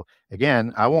fold. So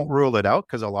again, I won't rule it out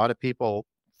because a lot of people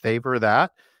favor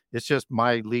that. It's just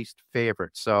my least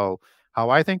favorite. So how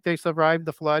I think they survived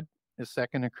the flood is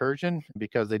second incursion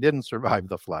because they didn't survive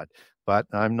the flood, but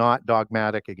I'm not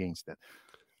dogmatic against it.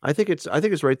 I think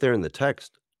it's right there in the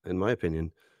text, in my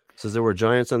opinion. It says there were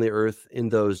giants on the earth in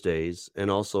those days and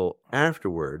also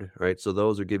afterward, right? So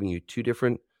those are giving you two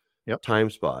different time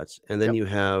spots. And then you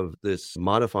have this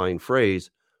modifying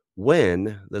phrase,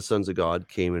 when the sons of God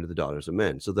came into the daughters of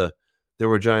men. So there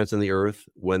were giants on the earth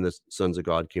when the sons of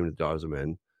God came into the daughters of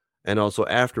men, and also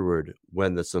afterward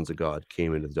when the sons of God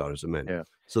came into the daughters of men. Yeah.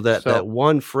 So that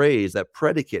one phrase, that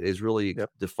predicate, is really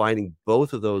defining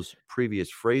both of those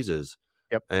previous phrases.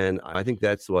 Yep. And I think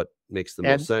that's what makes the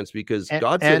most sense, because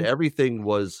God said everything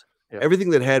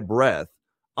that had breath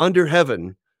under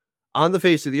heaven on the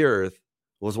face of the earth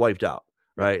was wiped out.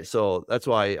 Right. So that's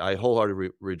why I wholeheartedly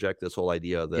reject this whole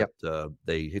idea that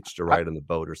they hitched a ride on the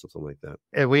boat or something like that.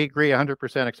 And we agree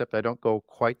 100%, except I don't go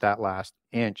quite that last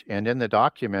inch. And in the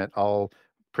document, I'll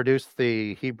produce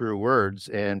the Hebrew words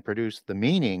and produce the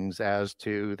meanings as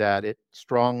to that it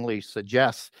strongly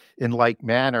suggests in like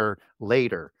manner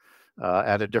later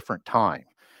at a different time.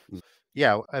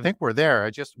 Yeah, I think we're there.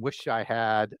 I just wish I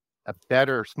had a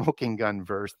better smoking gun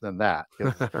verse than that.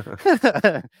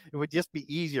 It would just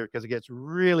be easier because it gets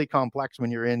really complex when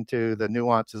you're into the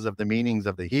nuances of the meanings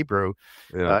of the Hebrew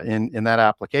in that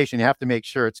application. You have to make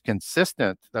sure it's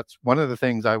consistent. That's one of the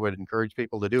things I would encourage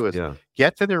people to do is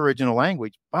get to the original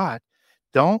language, but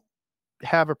don't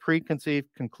have a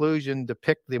preconceived conclusion to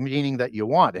pick the meaning that you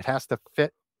want. It has to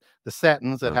fit the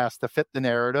sentence. It has to fit the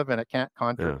narrative, and it can't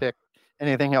contradict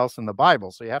anything else in the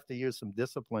Bible. So you have to use some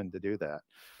discipline to do that.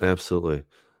 Absolutely.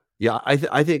 Yeah,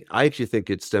 I actually think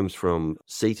it stems from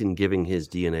Satan giving his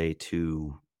DNA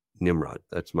to Nimrod.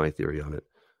 That's my theory on it.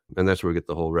 And that's where we get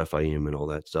the whole Rephaim and all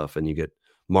that stuff. And you get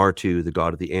Martu, the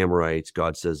god of the Amorites.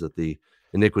 God says that the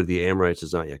iniquity of the Amorites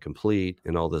is not yet complete,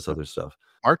 and all this other stuff.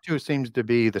 Martu seems to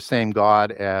be the same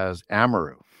god as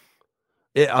Amaru.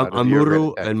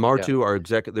 Amuru and Martu are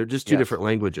exactly, they're just two different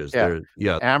languages.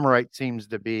 Amorite seems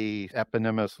to be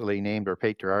eponymously named or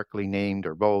patriarchally named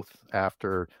or both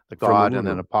after the god, and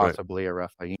then possibly a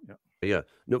Rephaim. No,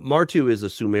 Martu is a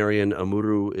Sumerian,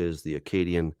 Amuru is the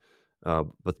Akkadian,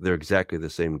 but they're exactly the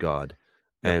same god.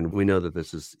 And we know that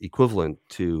this is equivalent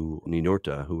to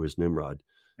Ninurta, who is Nimrod,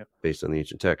 based on the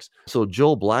ancient text. So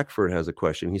Joel Blackford has a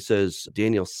question. He says,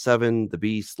 Daniel 7, the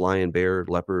beast, lion, bear,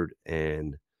 leopard,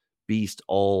 and beast,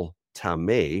 all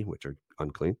tameh, which are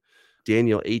unclean.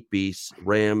 Daniel 8 beasts,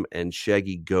 ram and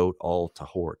shaggy goat, all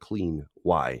tahor, clean.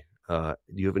 Why? Do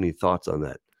you have any thoughts on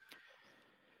that?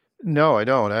 No, I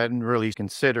don't. I hadn't really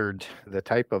considered the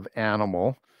type of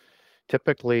animal.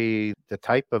 typically the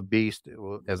type of beast,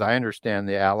 as I understand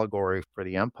the allegory for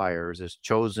the empires, is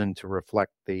chosen to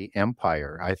reflect the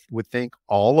empire. I would think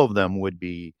all of them would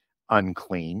be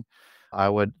unclean. I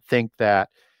would think that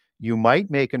you might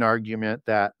make an argument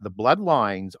that the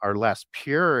bloodlines are less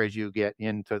pure as you get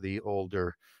into the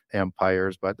older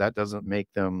empires, but that doesn't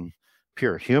make them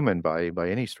pure human by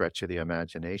any stretch of the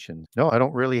imagination. No, I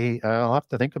don't really. I'll have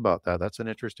to think about that. That's an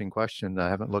interesting question. I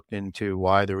haven't looked into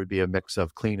why there would be a mix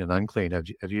of clean and unclean.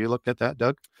 Have you looked at that,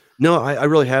 Doug? No, I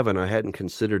really haven't. I hadn't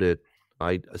considered it.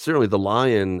 I certainly, the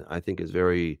lion, I think, is a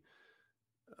very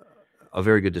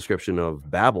good description of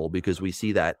Babel, because we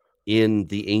see that in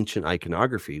the ancient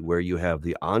iconography where you have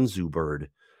the Anzu bird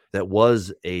that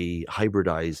was a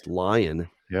hybridized lion.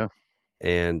 Yeah.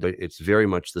 And it's very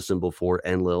much the symbol for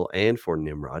Enlil and for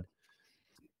Nimrod.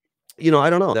 I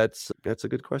don't know. That's a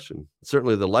good question.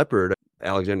 Certainly the leopard,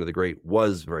 Alexander the Great,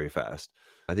 was very fast.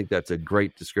 I think that's a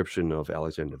great description of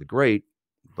Alexander the Great.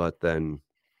 But then,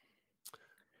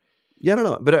 yeah, I don't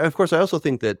know. But of course, I also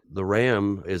think that the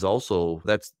ram is also,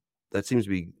 that seems to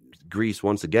be Greece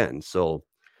once again. So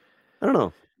I don't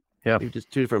know. Yeah. Maybe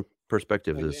just two different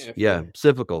perspectives.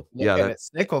 Cyclical. Yeah,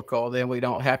 it's cyclical. Then we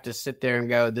don't have to sit there and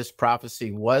go, this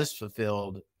prophecy was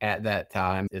fulfilled at that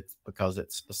time. It's because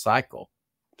it's a cycle.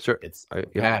 Sure. It's a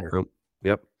pattern.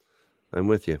 Yep. I'm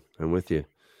with you.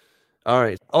 All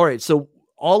right. So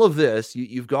all of this,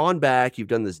 you've gone back, you've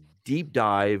done this deep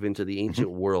dive into the ancient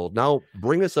world. Now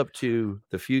bring us up to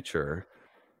the future.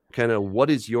 Kind of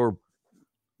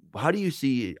how do you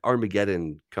see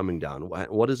Armageddon coming down?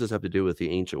 What does this have to do with the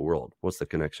ancient world? What's the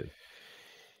connection?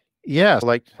 Yeah,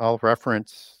 like I'll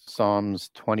reference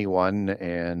Psalms 21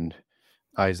 and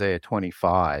Isaiah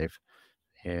 25.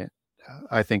 And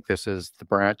I think this is the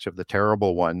branch of the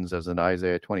terrible ones, as in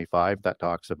Isaiah 25 that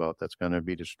talks about that's going to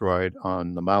be destroyed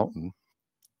on the mountain.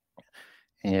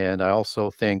 And I also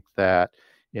think that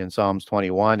in Psalms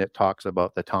 21, it talks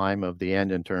about the time of the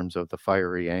end in terms of the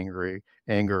fiery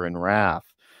anger and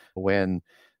wrath, when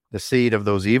the seed of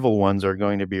those evil ones are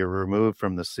going to be removed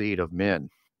from the seed of men.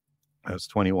 That's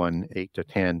 21,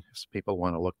 8-10, if people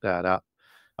want to look that up.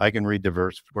 I can read the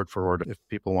verse word for word if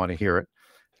people want to hear it.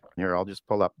 Here, I'll just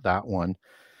pull up that one.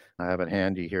 I have it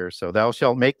handy here. So, thou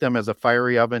shalt make them as a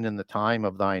fiery oven in the time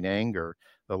of thine anger.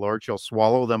 The Lord shall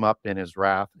swallow them up in his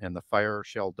wrath, and the fire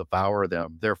shall devour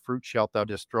them. Their fruit shalt thou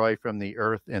destroy from the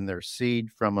earth, and their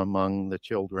seed from among the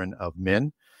children of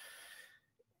men.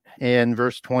 In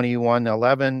verse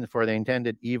 21:11, for they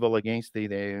intended evil against thee,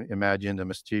 they imagined a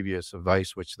mischievous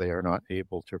vice which they are not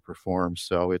able to perform.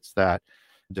 So it's that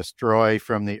destroy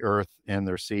from the earth and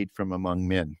their seed from among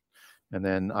men. And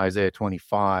then Isaiah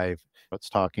 25, it's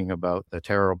talking about the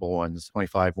terrible ones,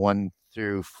 25,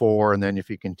 1-4. And then if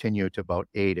you continue to about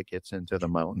 8, it gets into the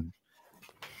mountain.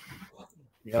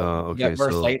 Okay,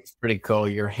 verse 8 is pretty cool.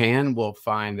 Your hand will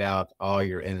find out all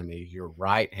your enemies. Your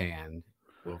right hand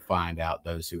will find out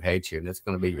those who hate you. And it's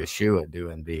going to be Yeshua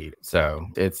doing deed. So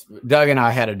it's Doug and I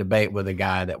had a debate with a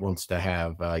guy that wants to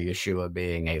have Yeshua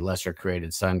being a lesser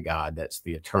created sun god. That's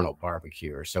the eternal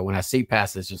barbecuer. So when I see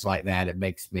passages like that, it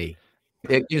makes me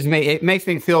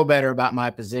feel better about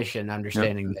my position,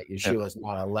 understanding that Yeshua is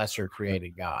not a lesser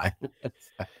created guy.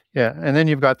 Yeah, and then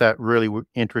you've got that really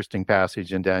interesting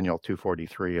passage in Daniel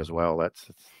 2:43 as well. That's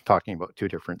talking about two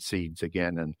different seeds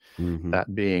again, and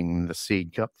that being the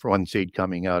seed, one seed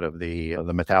coming out of the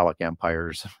metallic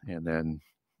empires, and then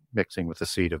mixing with the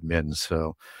seed of men.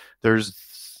 So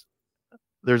there's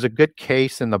a good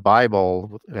case in the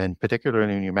Bible, and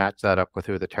particularly when you match that up with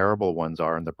who the terrible ones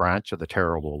are and the branch of the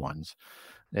terrible ones.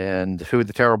 And who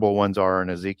the terrible ones are in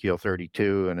Ezekiel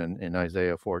 32 and in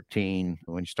Isaiah 14,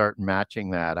 when you start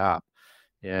matching that up.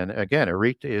 And again,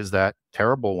 Arit is that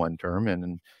terrible one term.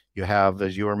 And you have,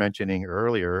 as you were mentioning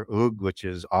earlier, Ug, which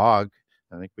is Og.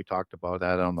 I think we talked about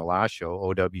that on the last show,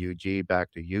 OWG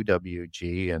back to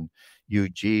UWG, and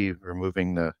UG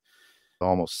removing the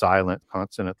almost silent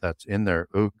consonant that's in there,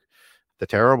 Ug, the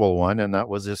terrible one. And that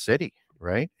was a city,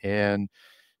 right? And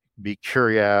be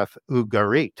Kiriath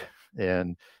Ugarit.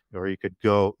 And or you could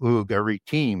go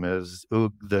Ugaritim as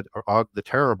Og the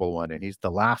terrible one, and he's the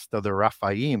last of the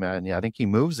Rephaim, and I think he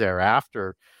moves there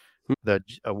after the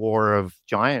war of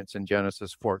giants in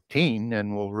Genesis 14,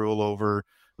 and will rule over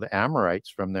the Amorites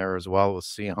from there as well, with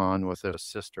Sihon with a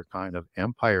sister kind of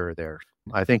empire there.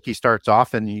 I think he starts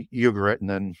off in Ugarit and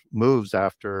then moves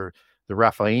after the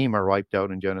Rephaim are wiped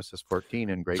out in Genesis 14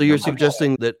 in great So you're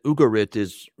suggesting that Ugarit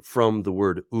is from the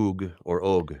word Ug or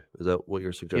Og. Is that what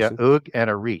you're suggesting? Yeah, Ug and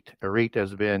Arit. Arit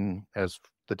has been, as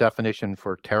the definition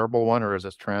for terrible one, or as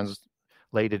it's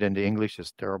translated into English,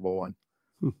 as terrible one.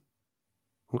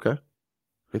 Okay.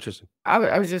 Interesting.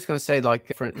 I was just going to say,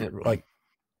 like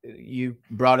you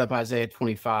brought up Isaiah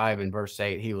 25 and verse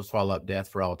 8, he will swallow up death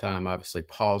for all time. Obviously,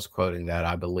 Paul's quoting that,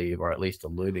 I believe, or at least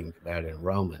alluding to that in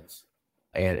Romans.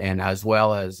 And as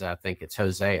well as I think it's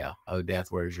Hosea, oh, death,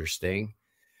 where's your sting?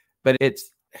 But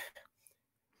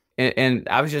and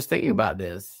I was just thinking about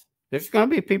this. There's going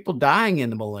to be people dying in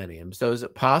the millennium. So is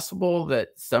it possible that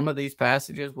some of these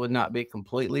passages would not be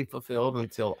completely fulfilled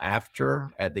until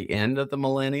after, at the end of the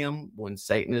millennium, when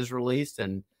Satan is released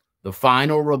and the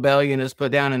final rebellion is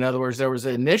put down? In other words, there was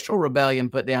an initial rebellion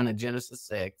put down in Genesis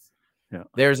 6. Yeah.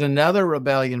 There's another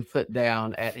rebellion put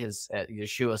down at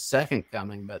Yeshua's second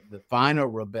coming, but the final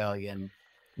rebellion,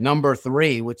 number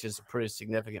 3, which is a pretty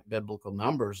significant biblical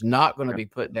number, is not going to be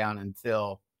put down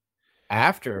until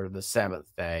after the 7th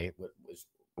day.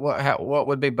 What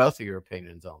would be both of your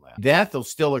opinions on that? Death will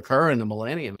still occur in the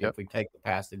millennium if we take the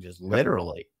passages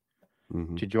literally.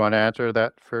 Mm-hmm. Did you want to answer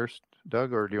that first,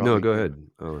 Doug, or do you want No, me go to? ahead.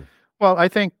 Oh. Well, I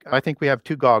think we have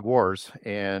 2 Gog wars,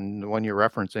 and the one you're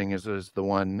referencing is the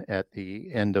one at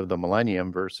the end of the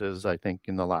millennium versus, I think,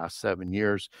 in the last 7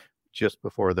 years, just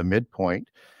before the midpoint,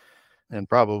 and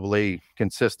probably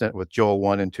consistent with Joel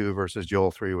 1 and 2 versus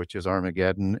Joel 3, which is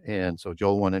Armageddon. And so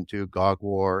Joel 1 and 2, Gog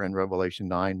war, and Revelation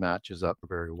 9 matches up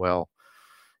very well.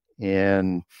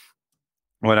 And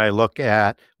when I look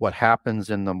at what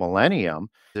happens in the millennium,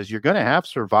 is you're going to have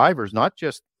survivors, not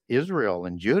just Israel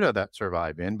and Judah that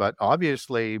survive in, but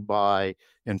obviously by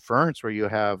inference, where you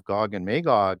have Gog and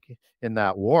Magog in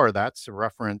that war, that's a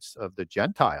reference of the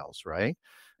Gentiles, right?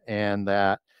 And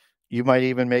that you might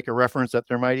even make a reference that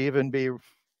there might even be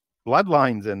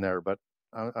bloodlines in there, but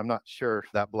I'm not sure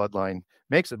that bloodline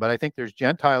makes it. But I think there's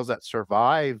Gentiles that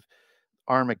survive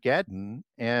Armageddon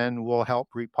and will help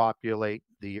repopulate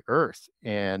the earth.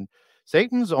 And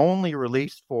Satan's only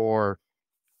released for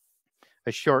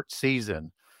a short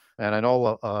season. And I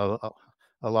know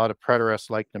a lot of preterists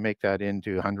like to make that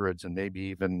into hundreds and maybe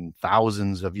even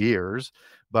thousands of years,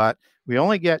 but we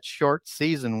only get short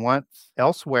season once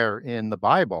elsewhere in the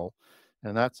Bible,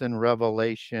 and that's in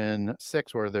Revelation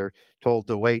 6, where they're told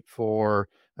to wait for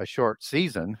a short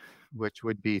season, which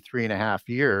would be 3.5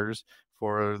 years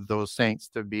for those saints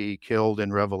to be killed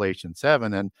in Revelation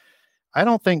 7. And I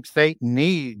don't think Satan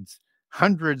needs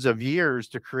hundreds of years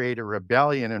to create a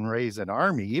rebellion and raise an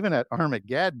army. Even at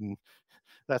Armageddon,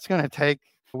 that's going to take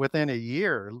within a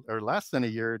year or less than a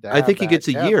year. I think he gets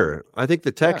a year. I think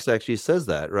the text actually says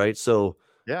that, right? So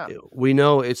we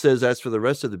know it says, as for the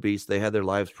rest of the beasts, they had their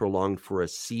lives prolonged for a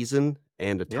season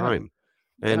and a time.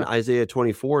 And Isaiah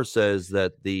 24 says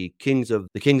that the kings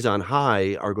on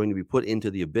high are going to be put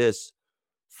into the abyss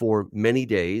for many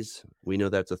days. We know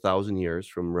that's 1,000 years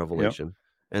from Revelation.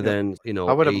 And then,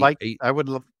 I would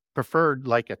have preferred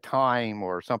like a time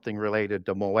or something related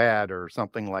to Moed or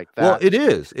something like that. Well, it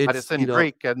is. But it's in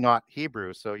Greek and not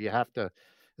Hebrew. So you have to,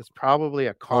 it's probably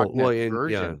a cognate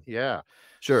version. Yeah.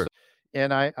 Sure. So,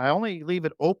 and I only leave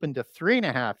it open to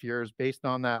 3.5 years based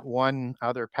on that one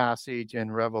other passage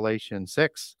in Revelation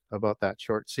 6 about that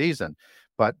short season.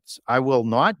 But I will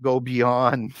not go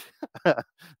beyond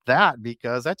that,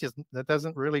 because that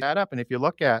doesn't really add up. And if you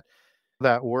look at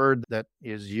that word that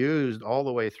is used all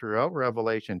the way throughout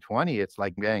Revelation 20, it's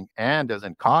like being and as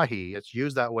in kahi. It's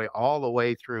used that way all the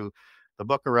way through the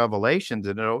book of Revelations.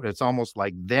 And it's almost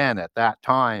like then, at that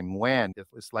time, when.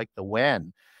 It's like the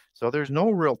when. So there's no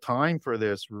real time for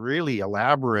this really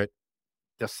elaborate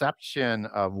deception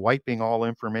of wiping all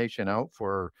information out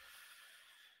for.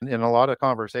 In a lot of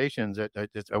conversations,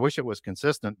 I wish it was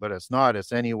consistent, but it's not.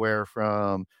 It's anywhere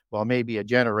from, well, maybe a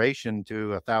generation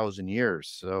to 1,000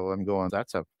 years. So I'm going,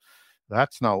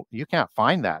 you can't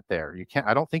find that there. You can't,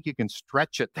 I don't think you can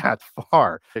stretch it that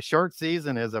far. A short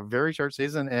season is a very short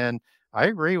season. And I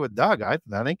agree with Doug. I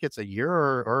think it's a year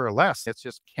or less. It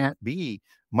just can't be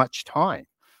much time.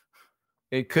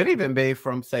 It could even be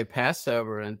from, say,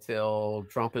 Passover until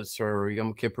trumpets or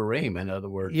Yom Kippurim, in other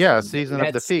words. Yeah, season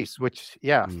of the feast, which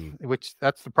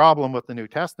that's the problem with the New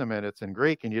Testament. It's in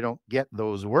Greek, and you don't get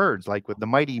those words, like with the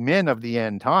mighty men of the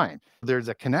end time. There's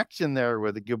a connection there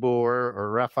with the Gibor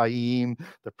or Rephaim,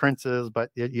 the princes, but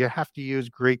you have to use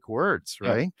Greek words,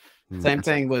 right? Yeah. Same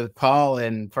thing with Paul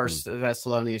in 1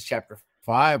 Thessalonians chapter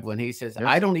 5, when he says,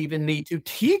 I don't even need to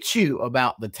teach you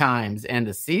about the times and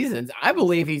the seasons. I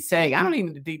believe he's saying, I don't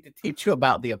even need to teach you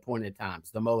about the appointed times,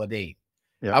 the Moedim.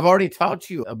 Yeah. I've already taught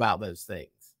you about those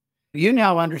things. You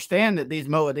now understand that these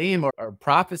Moedim are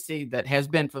prophecy that has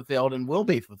been fulfilled and will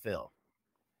be fulfilled.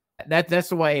 That's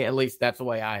the way, at least that's the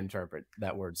way I interpret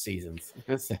that word seasons.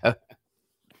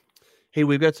 Hey,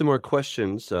 we've got some more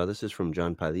questions. This is from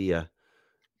John Padilla.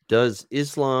 Does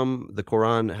Islam, the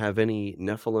Quran, have any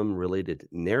Nephilim-related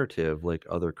narrative like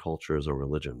other cultures or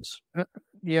religions?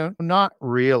 Not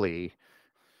really.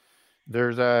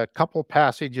 There's a couple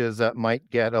passages that might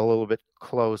get a little bit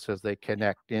close as they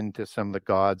connect into some of the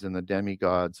gods and the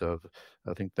demigods of,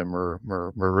 I think, the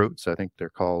Maruts, I think they're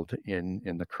called in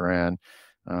the Quran.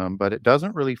 But it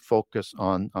doesn't really focus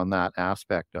on that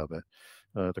aspect of it.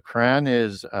 The Quran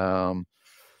is,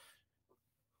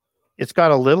 it's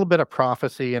got a little bit of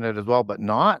prophecy in it as well, but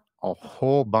not a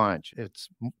whole bunch. It's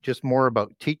just more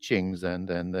about teachings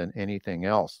than anything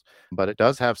else. But it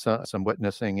does have some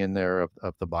witnessing in there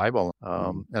of the Bible.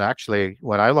 And actually,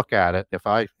 when I look at it,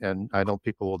 and I know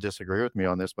people will disagree with me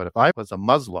on this, but if I was a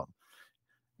Muslim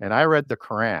and I read the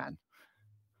Quran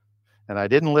and I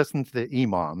didn't listen to the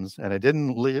imams and I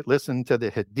didn't listen to the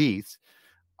hadiths,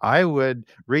 I would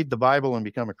read the Bible and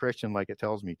become a Christian like it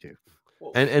tells me to.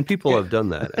 And people have done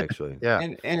that, actually. Yeah.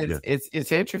 And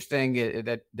it's interesting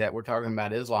that we're talking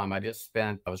about Islam. I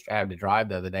had to drive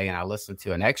the other day, and I listened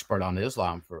to an expert on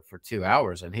Islam for 2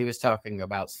 hours, and he was talking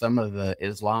about some of the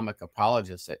Islamic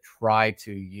apologists that try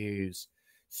to use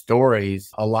stories.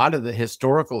 A lot of the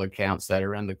historical accounts that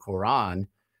are in the Quran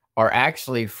are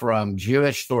actually from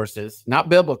Jewish sources, not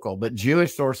biblical, but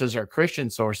Jewish sources or Christian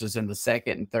sources in the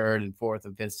 2nd and 3rd and 4th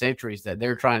and 5th centuries that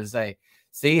they're trying to say,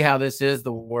 see how this is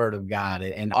the word of God.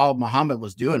 And all Muhammad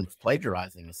was doing was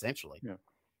plagiarizing, essentially,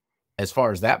 as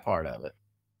far as that part of it.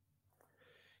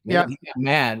 He got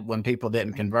mad when people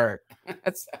didn't convert.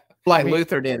 That's like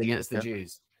Luther did against the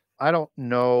Jews. I don't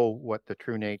know what the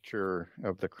true nature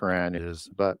of the Quran is,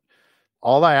 but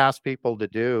all I ask people to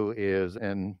do is,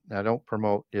 and I don't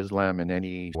promote Islam in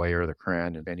any way or the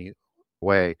Quran in any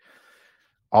way,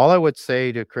 all I would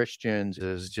say to Christians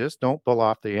is just don't pull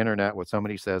off the internet what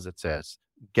somebody says it says.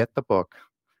 Get the book,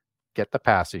 get the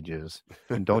passages,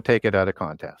 and don't take it out of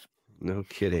context. No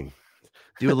kidding.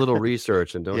 Do a little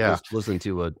research and don't just listen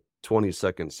to a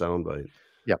 20-second soundbite.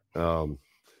 Yep.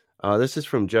 This is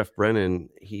from Jeff Brennan.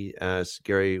 He asks,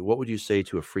 Gary, what would you say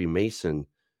to a Freemason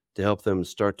to help them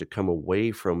start to come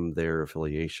away from their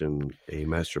affiliation, a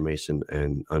Master Mason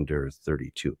and under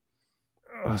 32?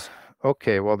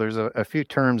 Okay, well, there's a few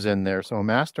terms in there. So a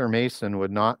Master Mason would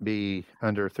not be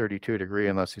under 32 degree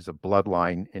unless he's a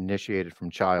bloodline initiated from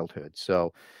childhood.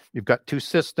 So you've got two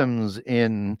systems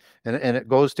and it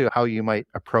goes to how you might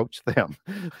approach them.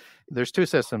 There's two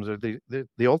systems.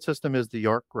 The old system is the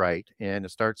York Rite, and it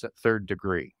starts at 3rd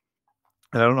degree.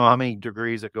 And I don't know how many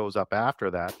degrees it goes up after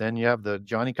that. Then you have the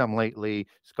Johnny-come-lately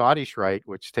Scottish Rite,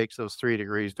 which takes those 3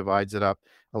 degrees, divides it up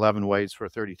 11 ways for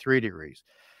 33 degrees.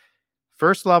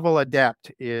 First level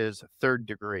adept is 3rd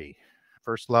degree.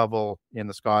 First level in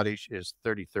the Scottish is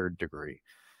 33rd degree.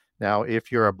 Now,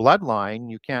 if you're a bloodline,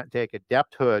 you can't take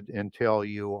adepthood until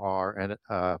you are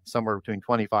somewhere between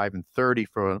 25 and 30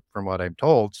 from what I'm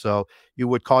told. So you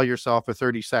would call yourself a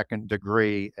 32nd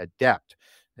degree adept,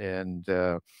 and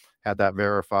had that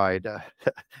verified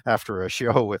after a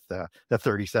show with the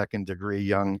 32nd degree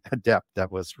young adept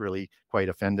that was really quite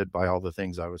offended by all the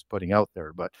things I was putting out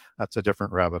there, but that's a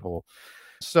different rabbit hole.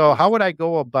 So how would I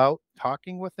go about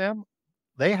talking with them?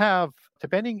 They have,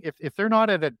 depending if they're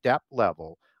not at adept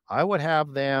level, I would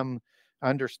have them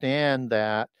understand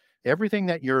that everything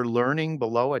that you're learning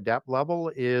below adept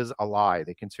level is a lie.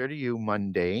 They consider you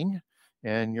mundane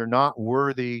and you're not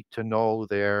worthy to know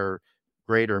their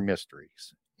greater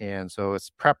mysteries. And so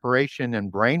it's preparation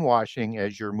and brainwashing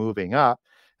as you're moving up.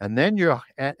 And then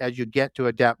as you get to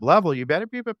adept level, you better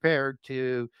be prepared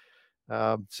to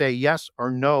say yes or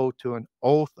no to an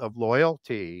oath of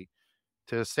loyalty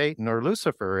to Satan or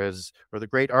Lucifer or the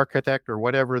great architect or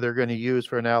whatever they're going to use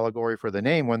for an allegory for the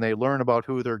name when they learn about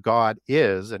who their God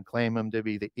is and claim him to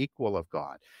be the equal of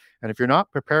God. And if you're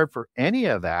not prepared for any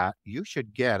of that, you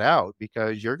should get out,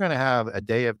 because you're going to have a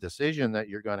day of decision that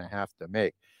you're going to have to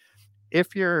make.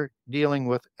 If you're dealing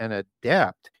with an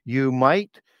adept, you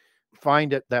might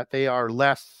find it that they are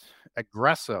less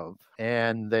aggressive,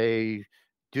 and they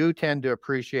do tend to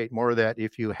appreciate more that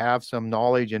if you have some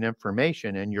knowledge and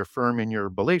information and you're firm in your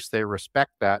beliefs, they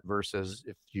respect that, versus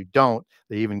if you don't,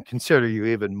 they even consider you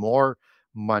even more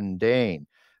mundane.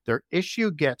 Their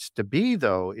issue gets to be,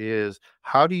 though, is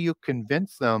how do you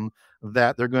convince them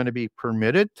that they're going to be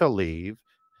permitted to leave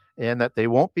and that they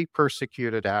won't be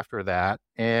persecuted after that,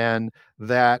 and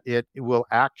that it will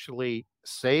actually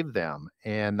save them?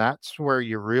 And that's where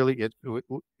you really,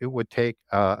 it would take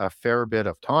a fair bit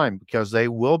of time, because they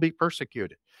will be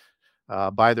persecuted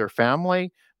by their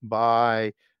family,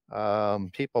 by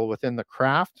people within the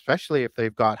craft, especially if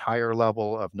they've got higher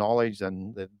level of knowledge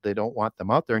and they don't want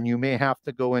them out there. And you may have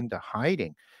to go into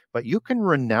hiding. but you can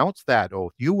renounce that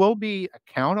oath. You will be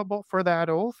accountable for that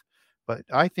oath, but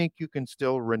I think you can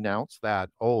still renounce that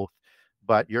oath.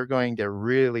 But you're going to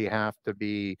really have to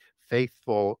be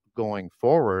faithful going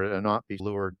forward and not be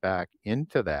lured back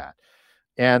into that.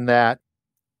 And that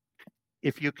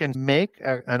if you can make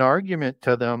an argument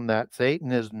to them that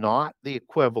Satan is not the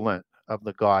equivalent of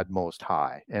the God Most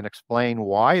High and explain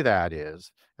why that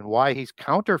is and why he's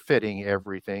counterfeiting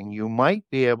everything, you might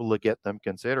be able to get them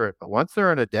considerate. But once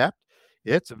they're an adept,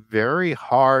 it's very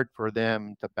hard for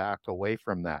them to back away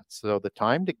from that. So the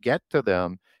time to get to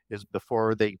them is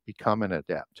before they become an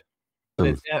adept.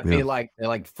 Does that feel like they're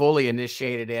like fully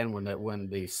initiated in when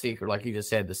the seeker, like you just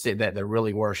said, that they're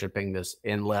really worshiping this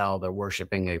Enlil, they're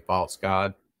worshiping a false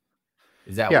god?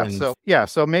 Is that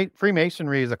so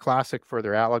Freemasonry is a classic for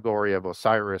their allegory of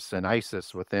Osiris and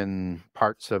Isis within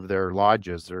parts of their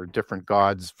lodges, or different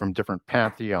gods from different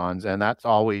pantheons, and that's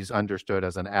always understood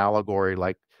as an allegory,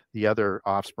 like the other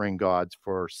offspring gods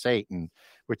for Satan,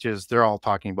 which is they're all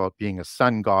talking about being a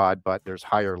sun god, but there's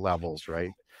higher levels,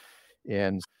 right?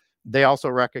 And they also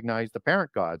recognize the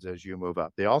parent gods as you move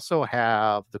up. They also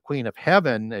have the Queen of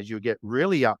Heaven as you get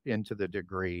really up into the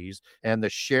degrees, and the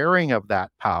sharing of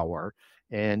that power.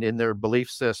 And in their belief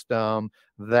system,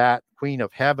 that Queen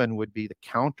of Heaven would be the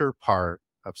counterpart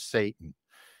of Satan.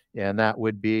 And that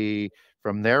would be,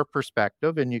 from their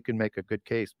perspective, and you can make a good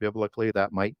case biblically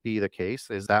that might be the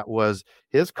case, is that was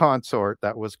his consort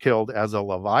that was killed as a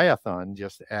Leviathan,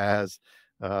 just as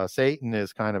Satan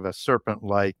is kind of a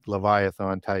serpent-like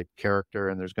Leviathan type character,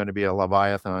 and there's going to be a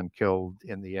Leviathan killed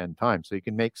in the end time. So you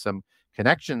can make some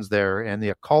connections there. And the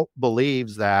occult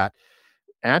believes that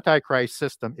Antichrist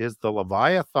system is the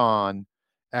Leviathan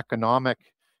economic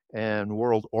and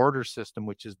world order system,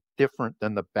 which is different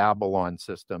than the Babylon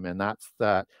system. And that's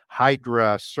that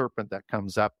Hydra serpent that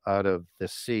comes up out of the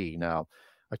sea. Now,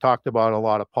 I talked about a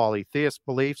lot of polytheist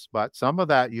beliefs, but some of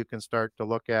that you can start to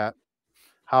look at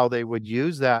how they would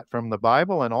use that from the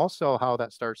Bible, and also how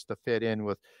that starts to fit in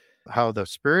with how the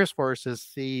spiritual forces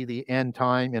see the end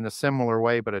time in a similar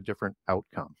way, but a different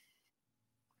outcome.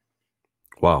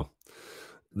 Wow.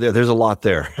 There's a lot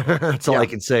there. That's all I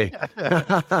can say.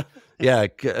 Yeah,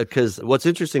 because what's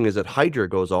interesting is that Hydra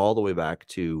goes all the way back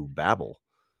to Babel.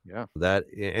 Yeah. That,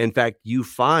 in fact, you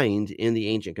find in the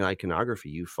ancient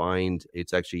iconography, you find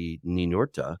it's actually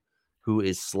Ninurta who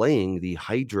is slaying the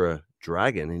Hydra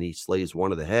dragon, and he slays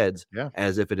one of the heads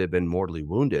as if it had been mortally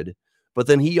wounded. But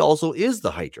then he also is the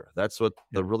Hydra. That's what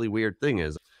the really weird thing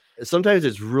is. Sometimes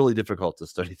it's really difficult to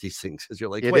study these things because you're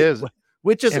like, it is.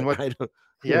 Which is it?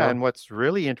 And what's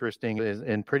really interesting is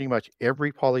in pretty much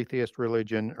every polytheist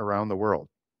religion around the world,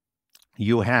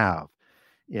 you have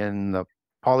in the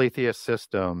polytheist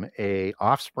system a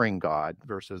offspring god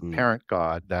versus parent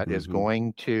god that is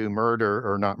going to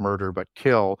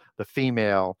kill the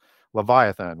female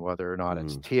Leviathan, whether or not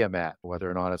it's Tiamat, whether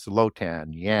or not it's Lotan,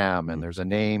 Yam, and there's a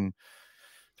name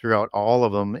throughout all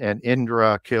of them. And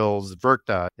Indra kills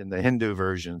Virta in the Hindu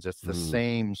versions. It's the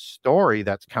same story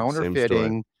that's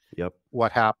counterfeiting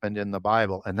what happened in the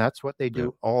Bible. And that's what they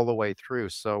do all the way through.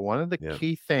 So one of the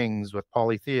key things with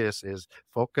polytheists is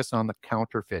focus on the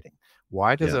counterfeiting.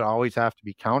 Why does it always have to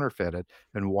be counterfeited?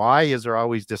 And why is there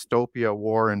always dystopia,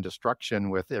 war, and destruction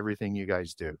with everything you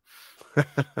guys do?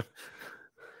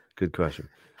 Good question.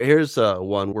 Here's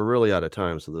one. We're really out of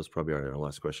time, so this is probably our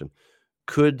last question.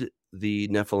 Could the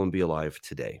Nephilim be alive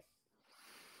today?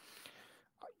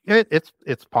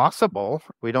 It's possible.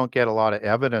 We don't get a lot of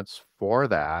evidence for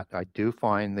that. I do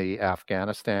find the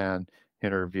Afghanistan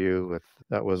interview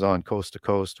that was on Coast to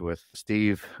Coast with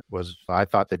Steve I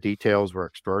thought the details were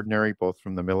extraordinary, both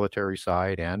from the military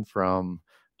side and from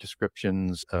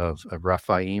descriptions of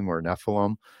Rephaim or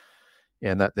Nephilim,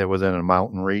 and that there was in a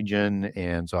mountain region.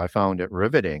 And so I found it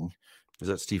riveting. Is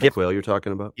that Steve Quayle you're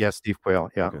talking about? Yes, Steve Quayle.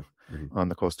 Yeah. Okay. On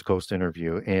the Coast to Coast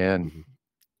interview. And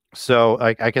so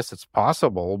I guess it's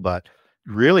possible, but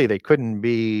really they couldn't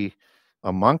be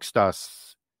amongst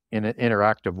us in an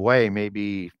interactive way,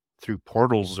 maybe through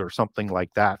portals or something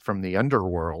like that from the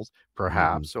underworld,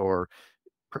 perhaps, or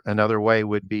another way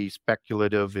would be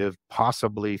speculative, if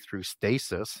possibly through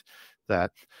stasis,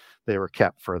 that they were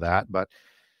kept for that. But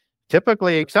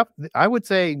typically, I would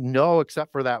say no,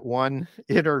 except for that one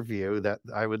interview that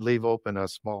I would leave open a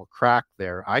small crack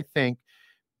there. I think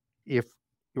if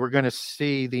we're going to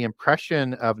see the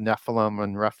impression of Nephilim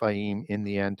and Rephaim in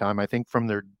the end time, I think from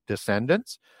their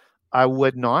descendants, I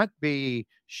would not be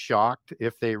shocked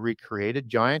if they recreated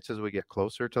giants as we get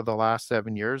closer to the last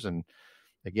 7 years. And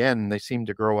again, they seem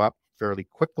to grow up fairly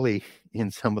quickly in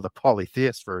some of the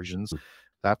polytheist versions.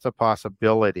 That's a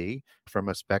possibility from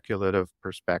a speculative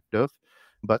perspective.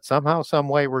 but somehow, some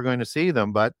way we're going to see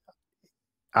them. But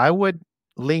I would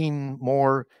lean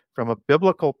more from a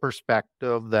biblical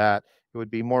perspective that it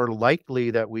would be more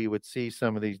likely that we would see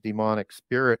some of these demonic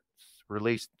spirits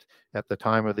released at the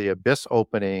time of the abyss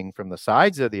opening from the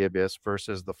sides of the abyss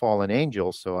versus the fallen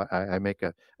angels. So I make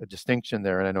a distinction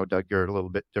there. And I know, Doug, you're a little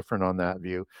bit different on that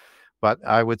view. But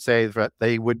I would say that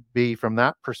they would be, from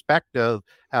that perspective,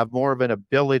 have more of an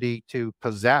ability to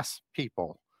possess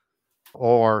people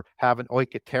or have an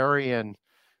oiketerian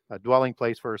dwelling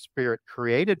place for a spirit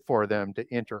created for them to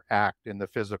interact in the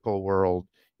physical world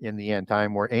in the end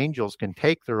time, where angels can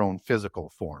take their own physical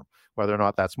form. Whether or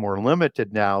not that's more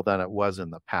limited now than it was in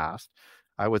the past,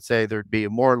 I would say there'd be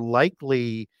more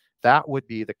likely that would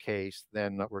be the case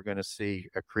than that we're going to see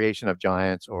a creation of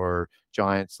giants or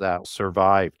giants that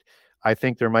survived. I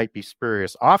think there might be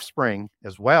spurious offspring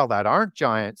as well that aren't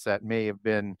giants that may have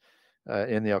been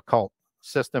in the occult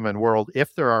system and world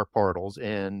if there are portals,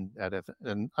 and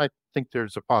I think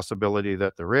there's a possibility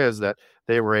that there is, that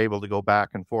they were able to go back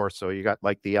and forth. So you got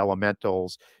like the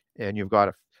elementals, and you've got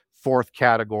a fourth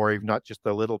category, not just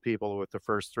the little people with the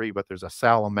first three, but there's a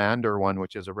salamander one,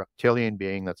 which is a reptilian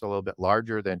being that's a little bit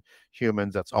larger than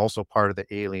humans. That's also part of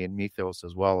the alien mythos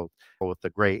as well, with the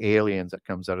gray aliens that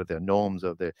comes out of the gnomes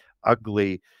of the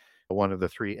ugly, one of the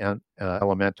three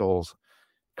elementals,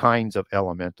 kinds of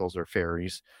elementals or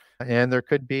fairies. And there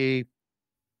could be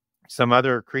some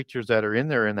other creatures that are in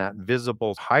there in that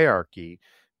visible hierarchy.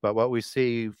 But what we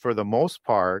see for the most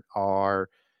part are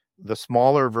the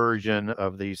smaller version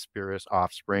of these spurious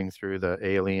offspring through the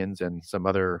aliens and some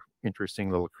other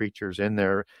interesting little creatures in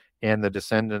there, and the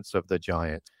descendants of the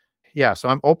giants. Yeah, so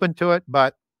I'm open to it,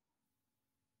 but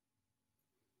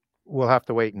we'll have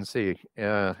to wait and see.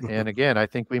 And again, I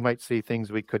think we might see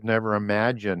things we could never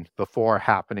imagine before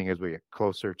happening as we get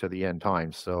closer to the end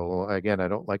times. So again, I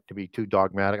don't like to be too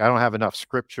dogmatic. I don't have enough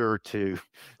scripture to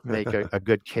make a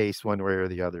good case one way or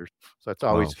the other. So it's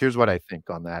always, here's what I think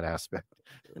on that aspect.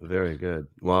 Very good.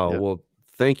 Wow. Yeah. Well,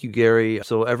 thank you, Gary.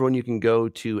 So everyone, you can go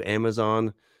to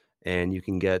Amazon and you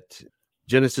can get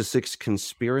Genesis 6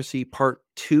 Conspiracy Part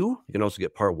 2. You can also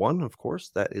get Part 1, of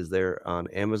course. That is there on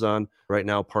Amazon. Right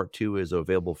now, Part 2 is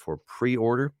available for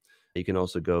pre-order. You can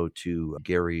also go to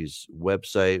Gary's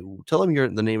website. Tell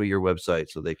them the name of your website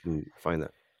so they can find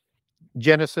that.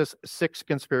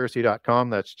 Genesis6conspiracy.com.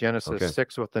 That's Genesis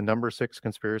 6 with the number 6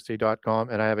 conspiracy.com.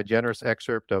 And I have a generous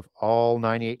excerpt of all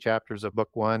 98 chapters of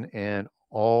Book 1 and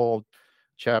all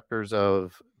chapters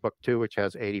of Book 2, which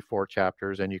has 84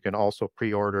 chapters. And you can also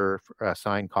pre-order a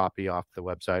signed copy off the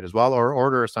website as well, or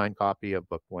order a signed copy of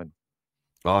Book 1.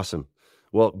 Awesome.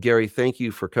 Well, Gary, thank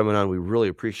you for coming on. We really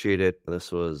appreciate it.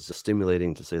 This was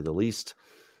stimulating, to say the least.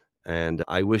 And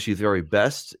I wish you the very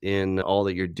best in all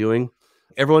that you're doing.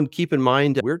 Everyone, keep in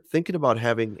mind, we're thinking about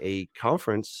having a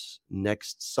conference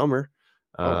next summer.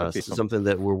 Something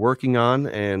that we're working on,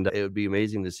 and it would be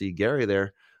amazing to see Gary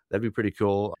there. That'd be pretty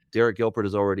cool. Derek Gilbert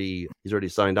he's already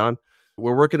signed on.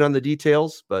 We're working on the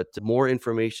details, but more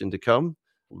information to come.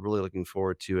 We're really looking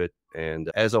forward to it.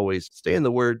 And as always, stay in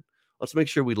the Word. Let's make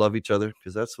sure we love each other,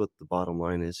 because that's what the bottom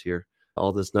line is here.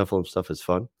 All this Nephilim stuff is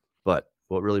fun, but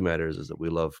what really matters is that we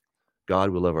love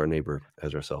God, we love our neighbor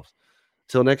as ourselves.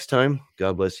 Till next time,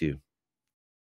 God bless you.